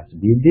it. It has to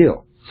be a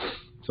deal.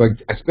 So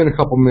I spent a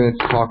couple minutes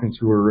talking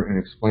to her and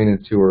explaining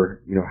to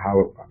her, you know,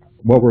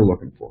 what we're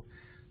looking for.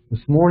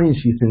 This morning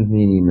she sends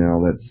me an email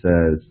that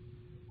says,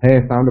 hey,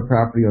 I found a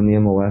property on the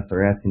MLS.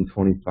 They're asking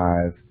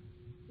 $25,000.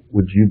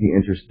 Would you be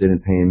interested in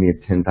paying me a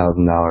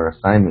 $10,000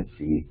 assignment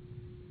fee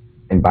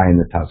and buying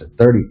this house at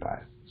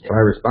 $35,000? So I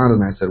responded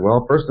and I said,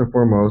 well, first and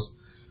foremost,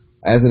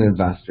 as an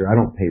investor, I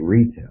don't pay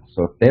retail.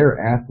 So if they're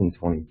asking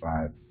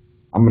 $25,000,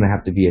 I'm going to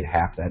have to be at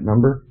half that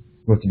number.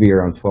 I'm going to have to be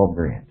around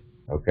 $12,000.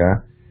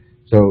 Okay.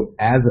 So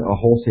as a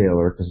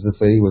wholesaler, because this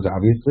lady was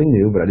obviously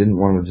new, but I didn't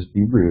want to just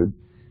be rude.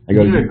 I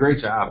go, you did a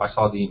great job. I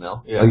saw the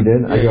email. Yeah. Oh, you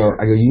did? Yeah,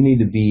 I go, you need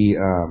to be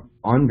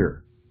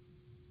under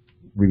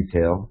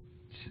retail,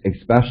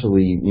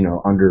 especially, you know,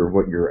 under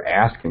what you're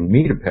asking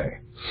me to pay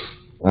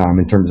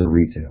in terms of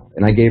retail.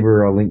 And I gave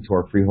her a link to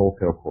our free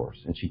wholesale course,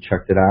 and she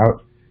checked it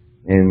out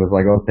and was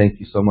like, oh,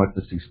 thank you so much.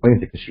 This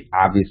explains it, because she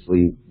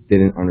obviously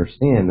didn't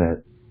understand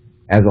that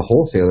as a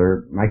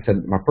wholesaler. Mike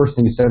said, my first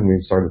thing he said when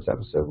we started this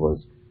episode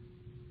was,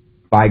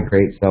 buy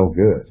great, sell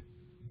good.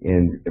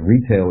 And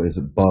retail is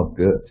above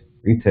good.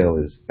 Retail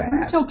is bad.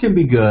 Retail can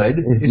be good.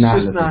 It's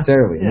not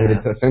necessarily. Yeah. I mean,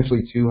 it's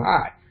essentially too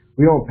high.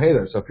 We don't pay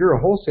there. So if you're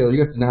a wholesaler, you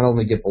have to not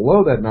only get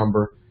below that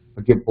number,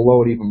 but get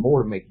below it even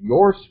more to make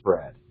your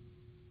spread.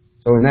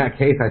 So in that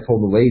case, I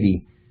told the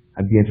lady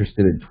I'd be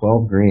interested in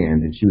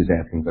 $12,000, and she was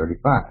asking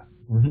 $35,000.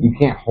 Mm-hmm. You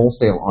can't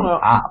wholesale on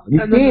top. You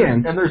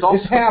can. And there's also,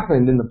 it's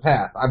happened in the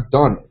past. I've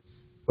done it.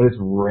 But it's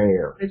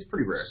rare. It's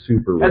pretty rare.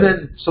 Super rare. And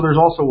then, so there's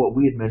also what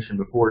we had mentioned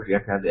before, you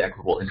have to have the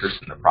equitable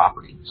interest in the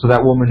property. So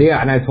that woman...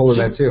 Yeah, and I told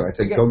her that too. I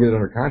said, go get it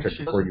under contract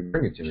before you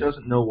bring it to me. She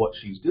doesn't know what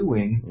she's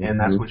doing, and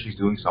that's what she's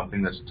doing,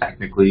 something that's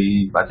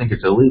technically, I think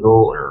it's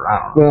illegal, or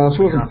I don't know. Well,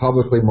 she wasn't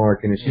publicly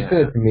marketing it. She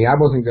said it to me. I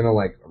wasn't going to,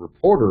 like,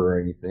 report her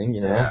or anything,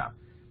 you know. Yeah.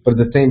 But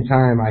at the same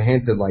time, I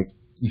hinted, like,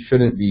 you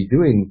shouldn't be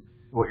doing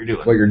what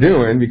you're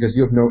doing because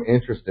you have no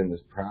interest in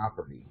this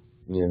property,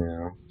 you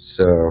know.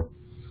 So...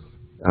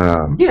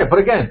 yeah, but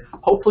again,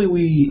 hopefully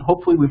we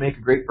make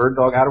a great bird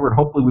dog out of her, and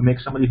hopefully we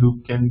make somebody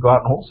who can go out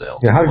and wholesale.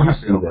 Yeah, how did you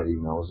see that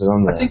email? Was it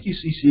on the... I think you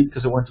CC'd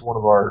because it went to one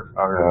of our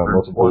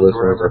multiple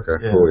listeners.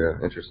 Okay, cool, yeah,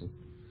 interesting.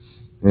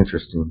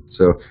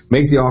 So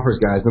make the offers,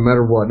 guys, no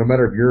matter what, no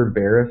matter if you're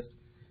embarrassed.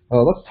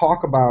 Let's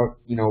talk about,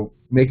 you know,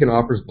 making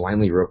offers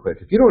blindly real quick.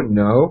 If you don't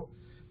know,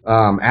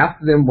 ask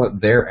them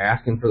what they're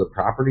asking for the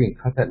property and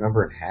cut that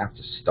number in half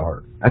to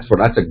start. That's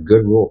a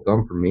good rule of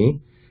thumb for me.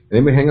 They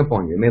may hang up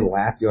on you. They may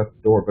laugh you out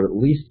the door, but at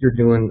least you're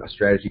doing a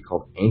strategy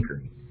called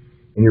anchoring.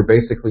 And you're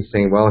basically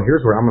saying, well,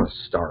 here's where I'm going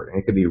to start. And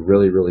it could be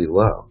really, really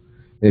low.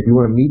 And if you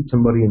want to meet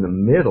somebody in the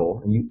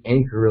middle and you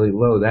anchor really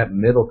low, that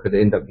middle could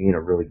end up being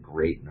a really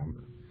great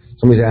number.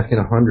 Somebody's asking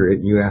 100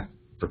 and you ask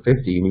for 50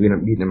 and you end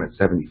up meeting them at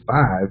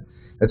 75.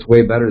 That's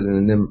way better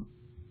than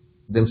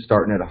them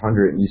starting at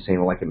 100 and you saying,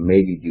 well, I can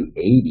maybe do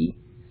 80.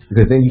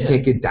 Because then you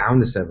can't get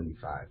down to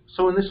 75.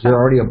 So in this, you're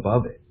already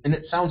above it. And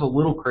it sounds a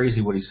little crazy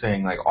what he's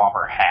saying, like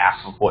offer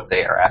half of what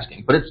they are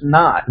asking, but it's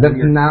not. That's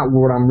not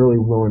what I'm really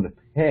willing to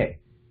pay.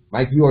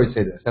 Mike, you always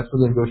say this. That's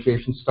where the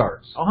negotiation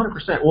starts.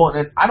 100%. Well,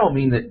 and I don't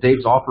mean that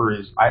Dave's offer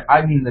is.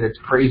 I mean that it's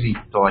crazy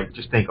to like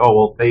just think, oh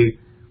well,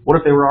 what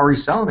if they were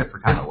already selling it for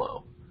kind of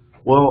low?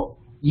 Well,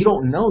 you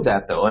don't know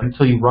that though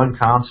until you run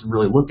comps and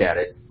really look at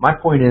it. My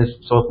point is,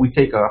 so if we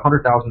take a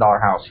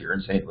 $100,000 house here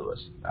in St. Louis,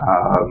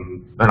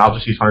 and I'll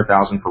just use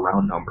 100,000 for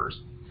round numbers.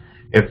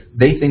 If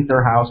they think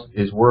their house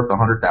is worth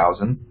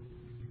 100,000,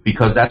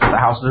 because that's what the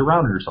houses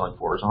around it are selling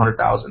for, is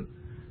 100,000,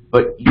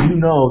 but you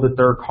know that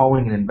they're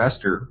calling an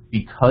investor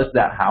because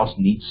that house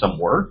needs some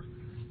work,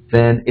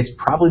 then it's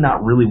probably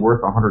not really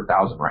worth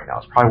 100,000 right now.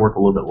 It's probably worth a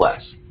little bit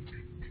less.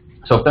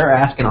 So if they're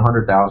asking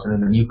 100,000,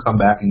 and then you come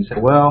back and you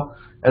say, well,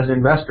 as an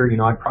investor, you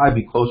know, I'd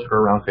probably be closer to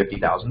around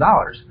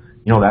 $50,000.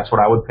 You know, that's what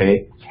I would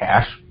pay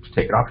cash to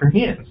take it off your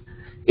hands.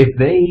 If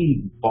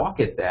they balk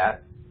at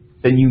that,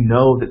 then you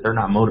know that they're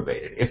not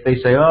motivated. If they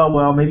say, oh,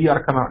 well, maybe you ought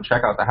to come out and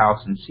check out the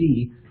house and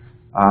see,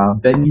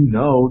 then you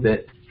know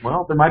that,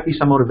 well, there might be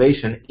some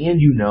motivation, and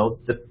you know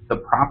that the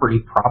property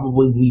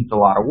probably needs a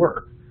lot of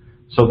work.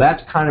 So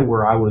that's kind of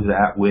where I was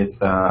at with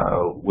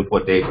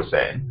what Dave was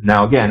saying.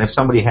 Now, again, if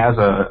somebody has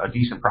a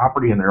decent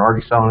property and they're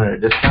already selling it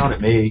at a discount,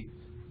 it may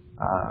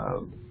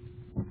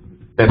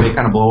that may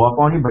kind of blow up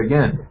on you. But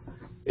again,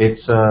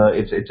 it's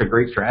a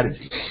great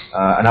strategy,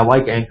 and I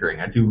like anchoring.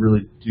 I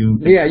really do.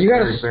 Yeah, you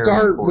got to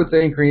start with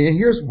anchoring, and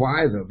here's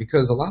why though,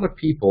 because a lot of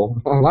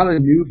people, a lot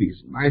of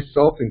newbies,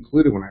 myself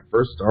included, when I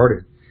first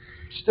started,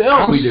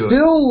 still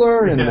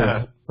learning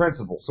the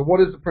principle. So what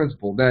is the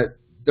principle? That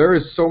there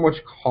is so much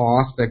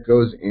cost that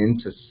goes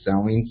into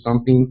selling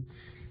something.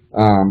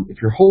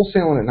 If you're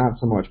wholesaling it, not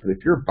so much, but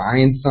if you're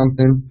buying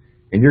something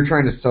and you're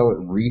trying to sell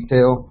it in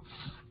retail,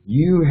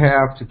 you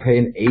have to pay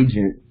an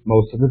agent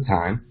most of the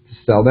time to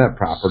sell that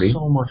property.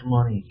 So much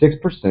money. 6%.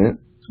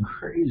 It's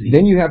crazy.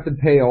 Then you have to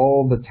pay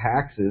all the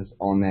taxes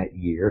on that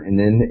year, and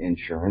then the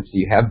insurance. So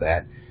you have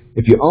that.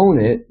 If you own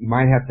it, you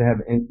might have to have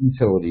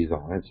utilities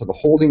on it. So the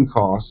holding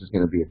cost is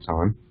going to be a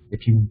ton.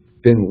 If you've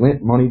been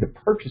lent money to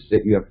purchase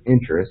it, you have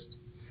interest.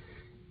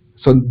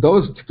 So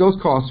those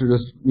costs are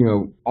just,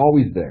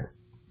 always there.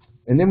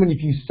 And then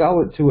if you sell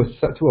it to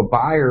a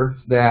buyer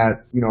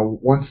that,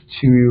 wants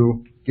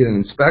to get an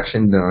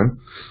inspection done,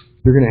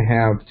 you're going to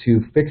have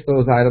to fix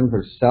those items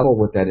or settle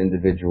with that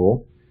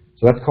individual.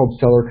 So that's called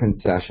seller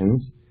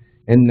concessions.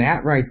 And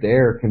that right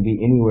there can be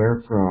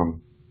anywhere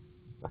from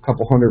a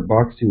couple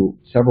 $100 to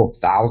several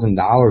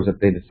 $1,000 if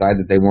they decide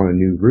that they want a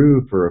new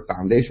roof or a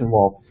foundation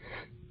wall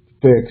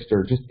fixed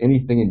or just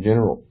anything in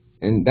general.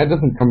 And that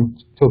doesn't come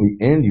till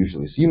the end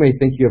usually. So you may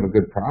think you have a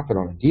good profit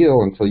on a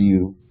deal until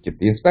you get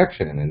the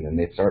inspection, and then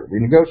they start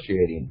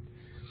renegotiating.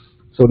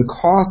 So the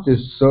cost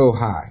is so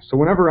high. So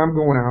whenever I'm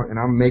going out and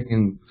I'm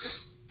making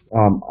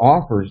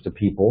offers to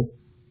people,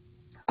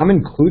 I'm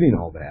including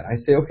all that.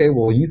 I say, okay,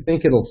 well, you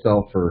think it'll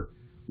sell for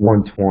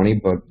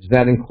 $120, but does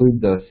that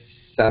include the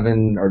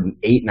 $7,000 or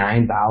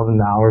 $8,000,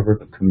 $9,000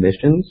 worth of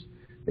commissions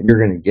that you're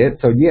going to get?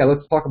 So yeah,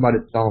 let's talk about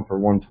it selling for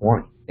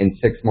 $120 in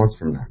 6 months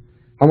from now.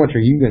 How much are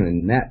you going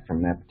to net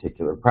from that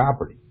particular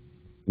property?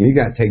 You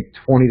got to take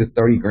 20 to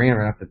 30 grand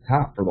right off the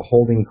top for the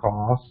holding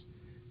costs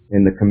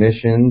and the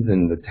commissions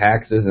and the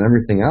taxes and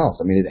everything else.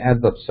 I mean, it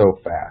adds up so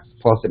fast.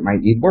 Plus, it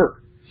might need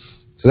work.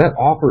 So that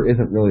offer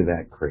isn't really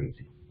that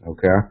crazy,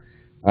 okay?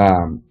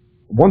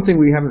 One thing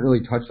we haven't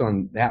really touched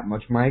on that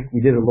much, Mike, we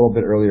did a little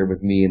bit earlier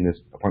with me in this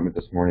appointment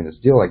this morning, this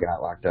deal I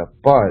got locked up,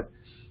 but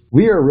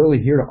we are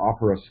really here to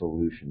offer a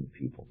solution to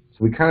people.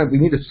 So we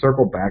need to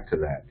circle back to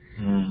that.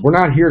 We're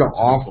not here to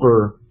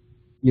offer,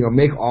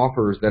 make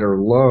offers that are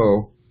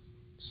low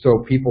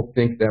so people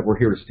think that we're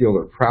here to steal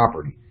their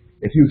property.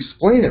 If you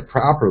explain it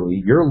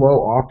properly, your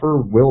low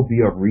offer will be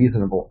a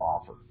reasonable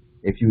offer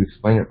if you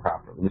explain it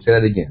properly. Let me say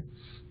that again.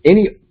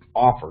 Any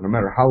offer, no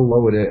matter how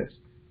low it is,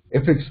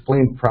 if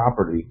explained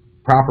properly,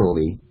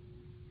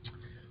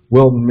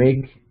 will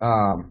make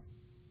that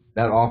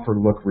offer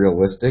look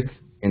realistic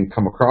and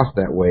come across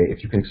that way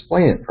if you can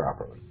explain it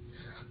properly.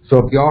 So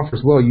if the offer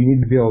is low, you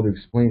need to be able to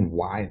explain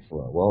why it's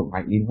low. Well, it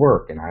might need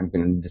work, and I'm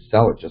going to need to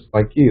sell it just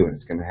like you, and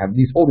it's going to have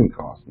these holding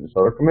costs, and the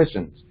seller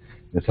commissions,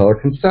 and the seller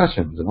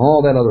concessions, and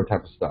all that other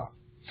type of stuff.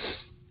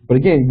 But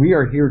again, we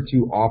are here to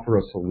offer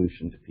a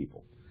solution to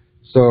people.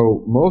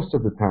 So most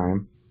of the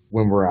time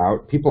when we're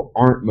out, people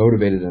aren't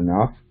motivated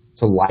enough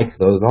to like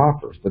those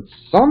offers. But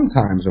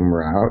sometimes when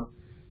we're out,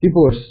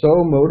 people are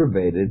so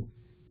motivated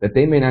that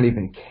they may not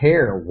even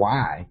care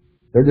why.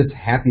 They're just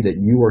happy that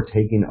you are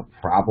taking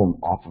a problem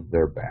off of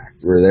their back.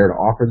 You're there to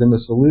offer them a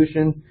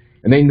solution,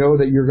 and they know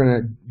that you're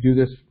going to do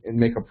this and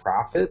make a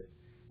profit,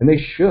 and they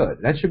should.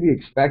 That should be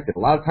expected. A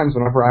lot of times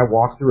whenever I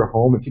walk through a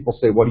home and people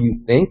say, what do you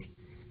think?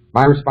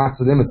 My response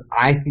to them is,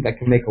 I think I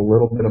can make a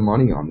little bit of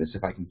money on this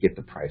if I can get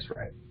the price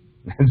right.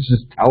 And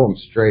just tell them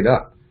straight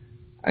up.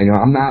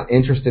 I'm not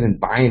interested in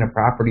buying a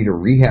property to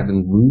rehab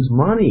and lose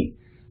money.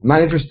 I'm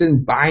not interested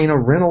in buying a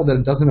rental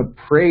that doesn't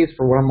appraise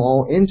for what I'm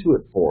all into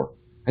it for.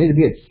 I need to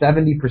be at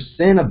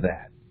 70% of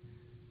that,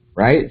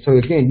 right? So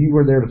again, you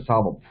were there to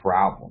solve a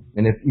problem.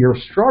 And if you're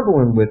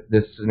struggling with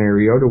this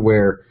scenario to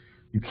where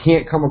you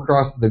can't come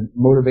across the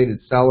motivated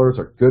sellers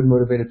or good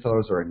motivated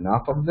sellers or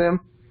enough of them,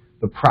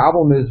 the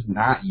problem is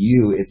not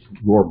you, it's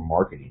your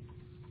marketing,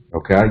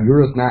 okay?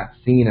 You're just not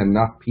seeing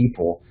enough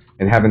people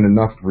and having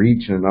enough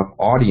reach and enough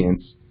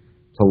audience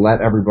to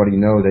let everybody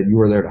know that you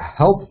are there to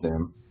help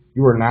them.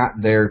 You are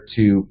not there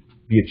to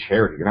be a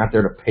charity. You're not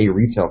there to pay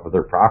retail for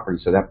their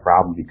property, so that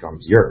problem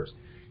becomes yours.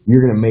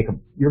 You're going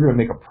to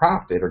make a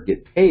profit or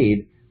get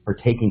paid for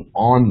taking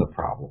on the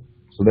problem.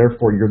 So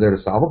therefore, you're there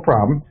to solve a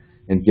problem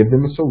and give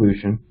them a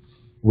solution,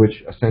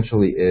 which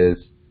essentially is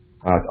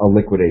a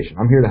liquidation.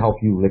 I'm here to help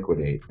you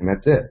liquidate, and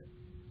that's it.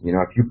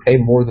 If you pay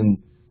more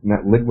than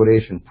that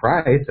liquidation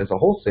price as a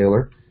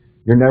wholesaler,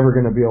 you're never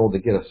going to be able to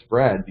get a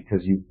spread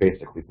because you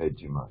basically paid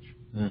too much.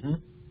 Mm-hmm.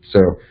 So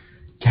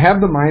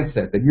have the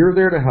mindset that you're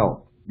there to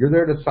help. You're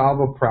there to solve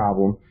a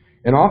problem,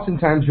 And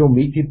oftentimes you'll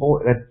meet people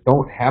that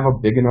don't have a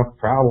big enough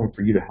problem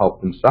for you to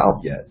help them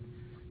solve yet.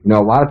 You know,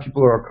 a lot of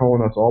people are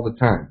calling us all the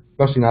time,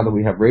 especially now that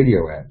we have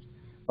radio ads.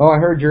 Oh, I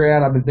heard your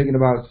ad. I've been thinking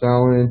about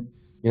selling.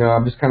 You know,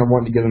 I'm just kind of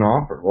wanting to get an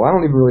offer. Well, I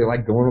don't even really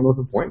like going on those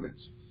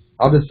appointments.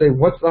 I'll just say,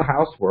 what's the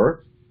house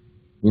worth?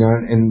 You know,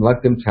 and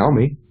let them tell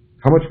me.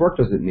 How much work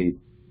does it need?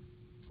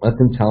 Let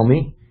them tell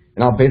me.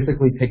 And I'll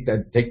basically take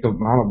the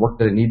amount of work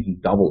that it needs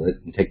and double it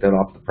and take that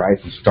off the price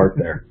and start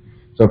there.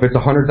 So if it's a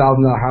 $100,000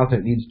 house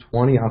and it needs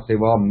 20, I'll say,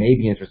 well, I'm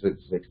maybe interested in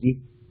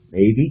 60,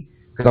 maybe,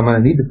 because I'm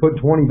going to need to put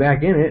 20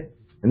 back in it,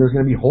 and there's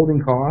going to be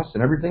holding costs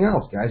and everything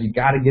else, guys. You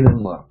got to get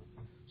in low.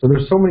 So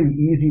there's so many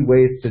easy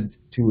ways to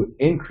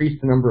increase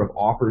the number of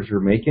offers you're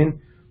making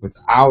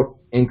without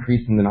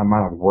increasing the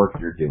amount of work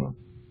you're doing.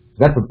 So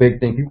that's a big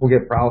thing. People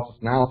get paralysis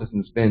analysis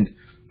and spend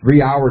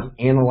 3 hours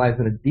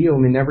analyzing a deal,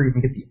 and they never even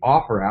get the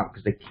offer out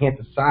because they can't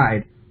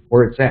decide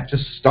where it's at.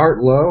 Just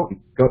start low and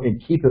go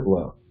and keep it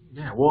low.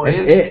 Yeah, well,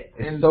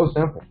 it's so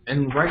simple.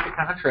 And write the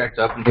contract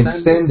up and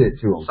send it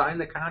to them. Sign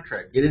the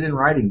contract. Get it in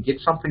writing. Get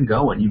something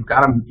going. You've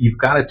got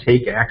to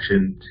take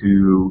action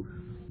to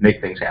make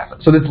things happen.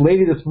 So this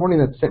lady this morning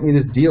that sent me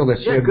this deal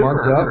that she had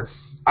marked up,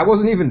 I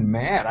wasn't even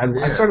mad. I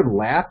started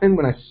laughing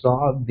when I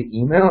saw the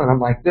email, and I'm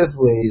like, this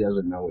lady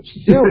doesn't know what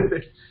she's doing.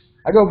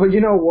 I go, but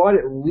you know what?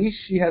 At least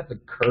she has the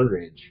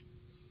courage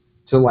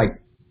to, like,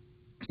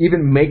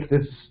 even make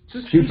this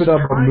stupid of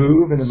a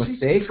move and a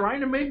mistake. She's trying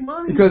to make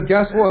money. Because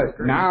guess what?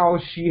 Now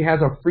she has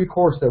a free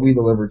course that we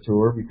delivered to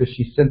her because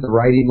she sent the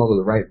right email to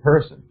the right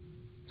person.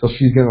 So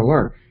she's going to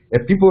learn.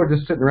 If people are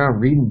just sitting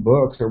around reading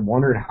books or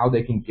wondering how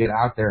they can get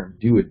out there and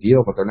do a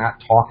deal, but they're not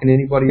talking to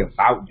anybody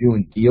about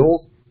doing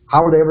deals,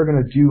 how are they ever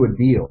going to do a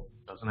deal?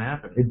 Doesn't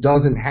happen. It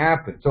doesn't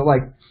happen. So,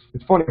 like,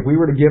 it's funny. If we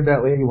were to give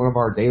that lady one of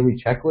our daily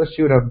checklists,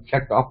 she would have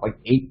checked off like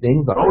 8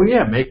 things. Oh,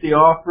 yeah. Make the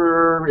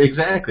offer.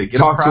 Exactly.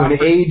 Talk to an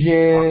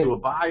agent. Talk to a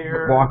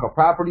buyer. Walk a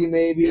property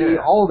maybe.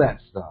 Yeah. All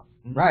that stuff.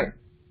 Mm-hmm. Right.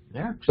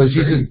 Yeah. So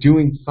she's just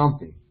doing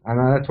something. And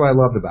that's what I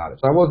loved about it.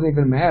 So I wasn't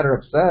even mad or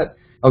upset.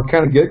 I was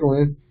kind of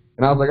giggling.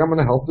 And I was like, I'm going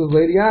to help this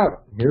lady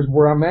out. Here's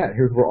where I'm at.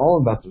 Here's where all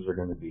investors are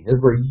going to be.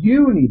 Here's where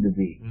you need to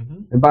be.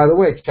 Mm-hmm. And by the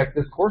way, check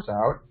this course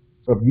out.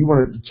 So if you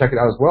want to check it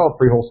out as well,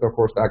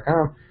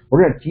 freewholesalecourse.com,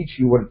 we're going to teach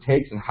you what it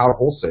takes and how to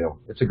wholesale.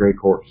 It's a great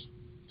course.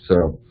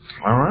 So,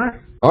 all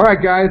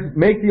right, guys,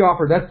 make the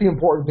offer. That's the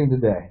important thing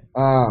today.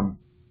 No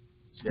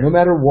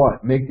matter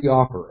what, make the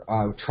offer.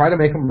 Try to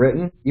make them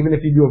written, even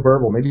if you do a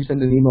verbal. Maybe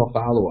send an email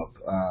follow-up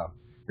or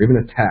even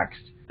a text.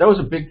 That was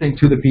a big thing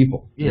to the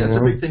people. Yeah, it's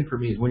a big thing for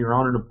me is when you're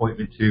on an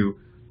appointment to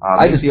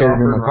I just the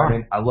offer in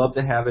writing. I love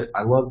to have it.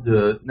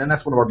 And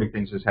that's one of our big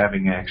things is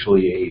having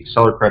actually a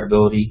seller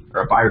credibility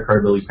or a buyer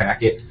credibility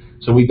packet.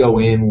 So we go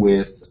in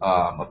with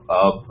a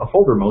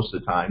folder most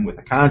of the time with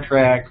a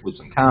contract, with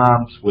some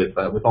comps, with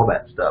all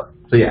that stuff.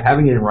 So yeah,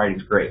 having it in writing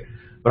is great.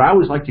 But I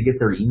always like to get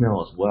their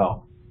email as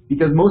well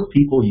because most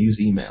people use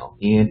email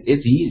and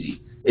it's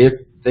easy. If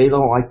they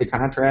don't like the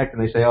contract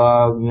and they say,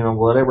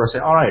 whatever, I say,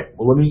 all right,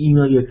 well, let me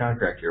email you a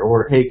contract here.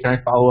 Or, hey, can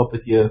I follow up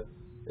with you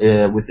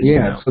with the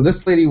email? So this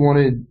lady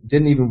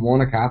didn't even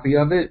want a copy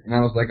of it. And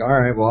I was like, all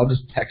right, well, I'll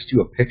just text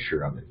you a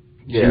picture of it.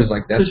 She was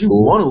like, that's cool. Because you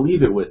want to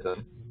leave it with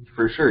them,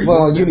 for sure.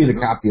 You need a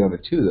copy of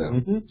it, too, though.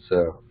 Mm-hmm.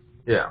 So,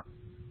 yeah.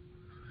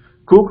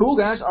 Cool,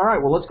 guys. All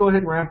right, well, let's go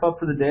ahead and wrap up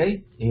for the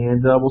day,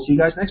 and we'll see you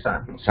guys next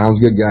time.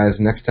 Sounds good, guys.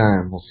 Next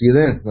time. We'll see you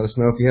then. Let us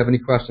know if you have any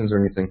questions or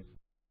anything.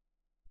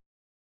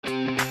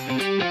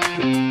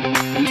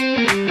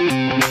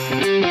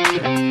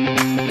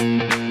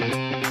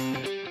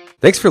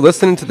 Thanks for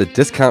listening to the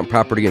Discount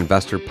Property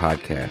Investor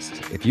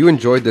Podcast. If you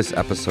enjoyed this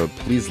episode,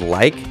 please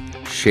like,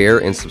 share,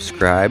 and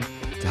subscribe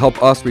to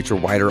help us reach a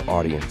wider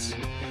audience.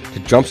 To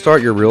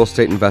jumpstart your real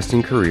estate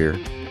investing career,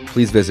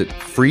 please visit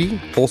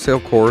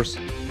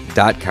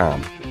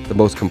freewholesalecourse.com, the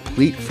most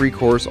complete free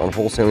course on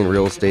wholesaling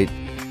real estate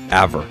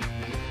ever.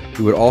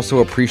 We would also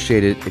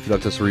appreciate it if you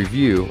left us a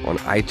review on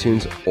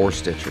iTunes or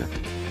Stitcher.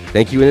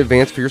 Thank you in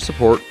advance for your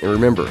support, and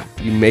remember,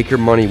 you make your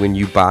money when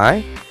you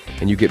buy,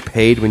 and you get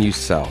paid when you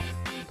sell.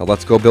 Now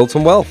let's go build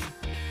some wealth.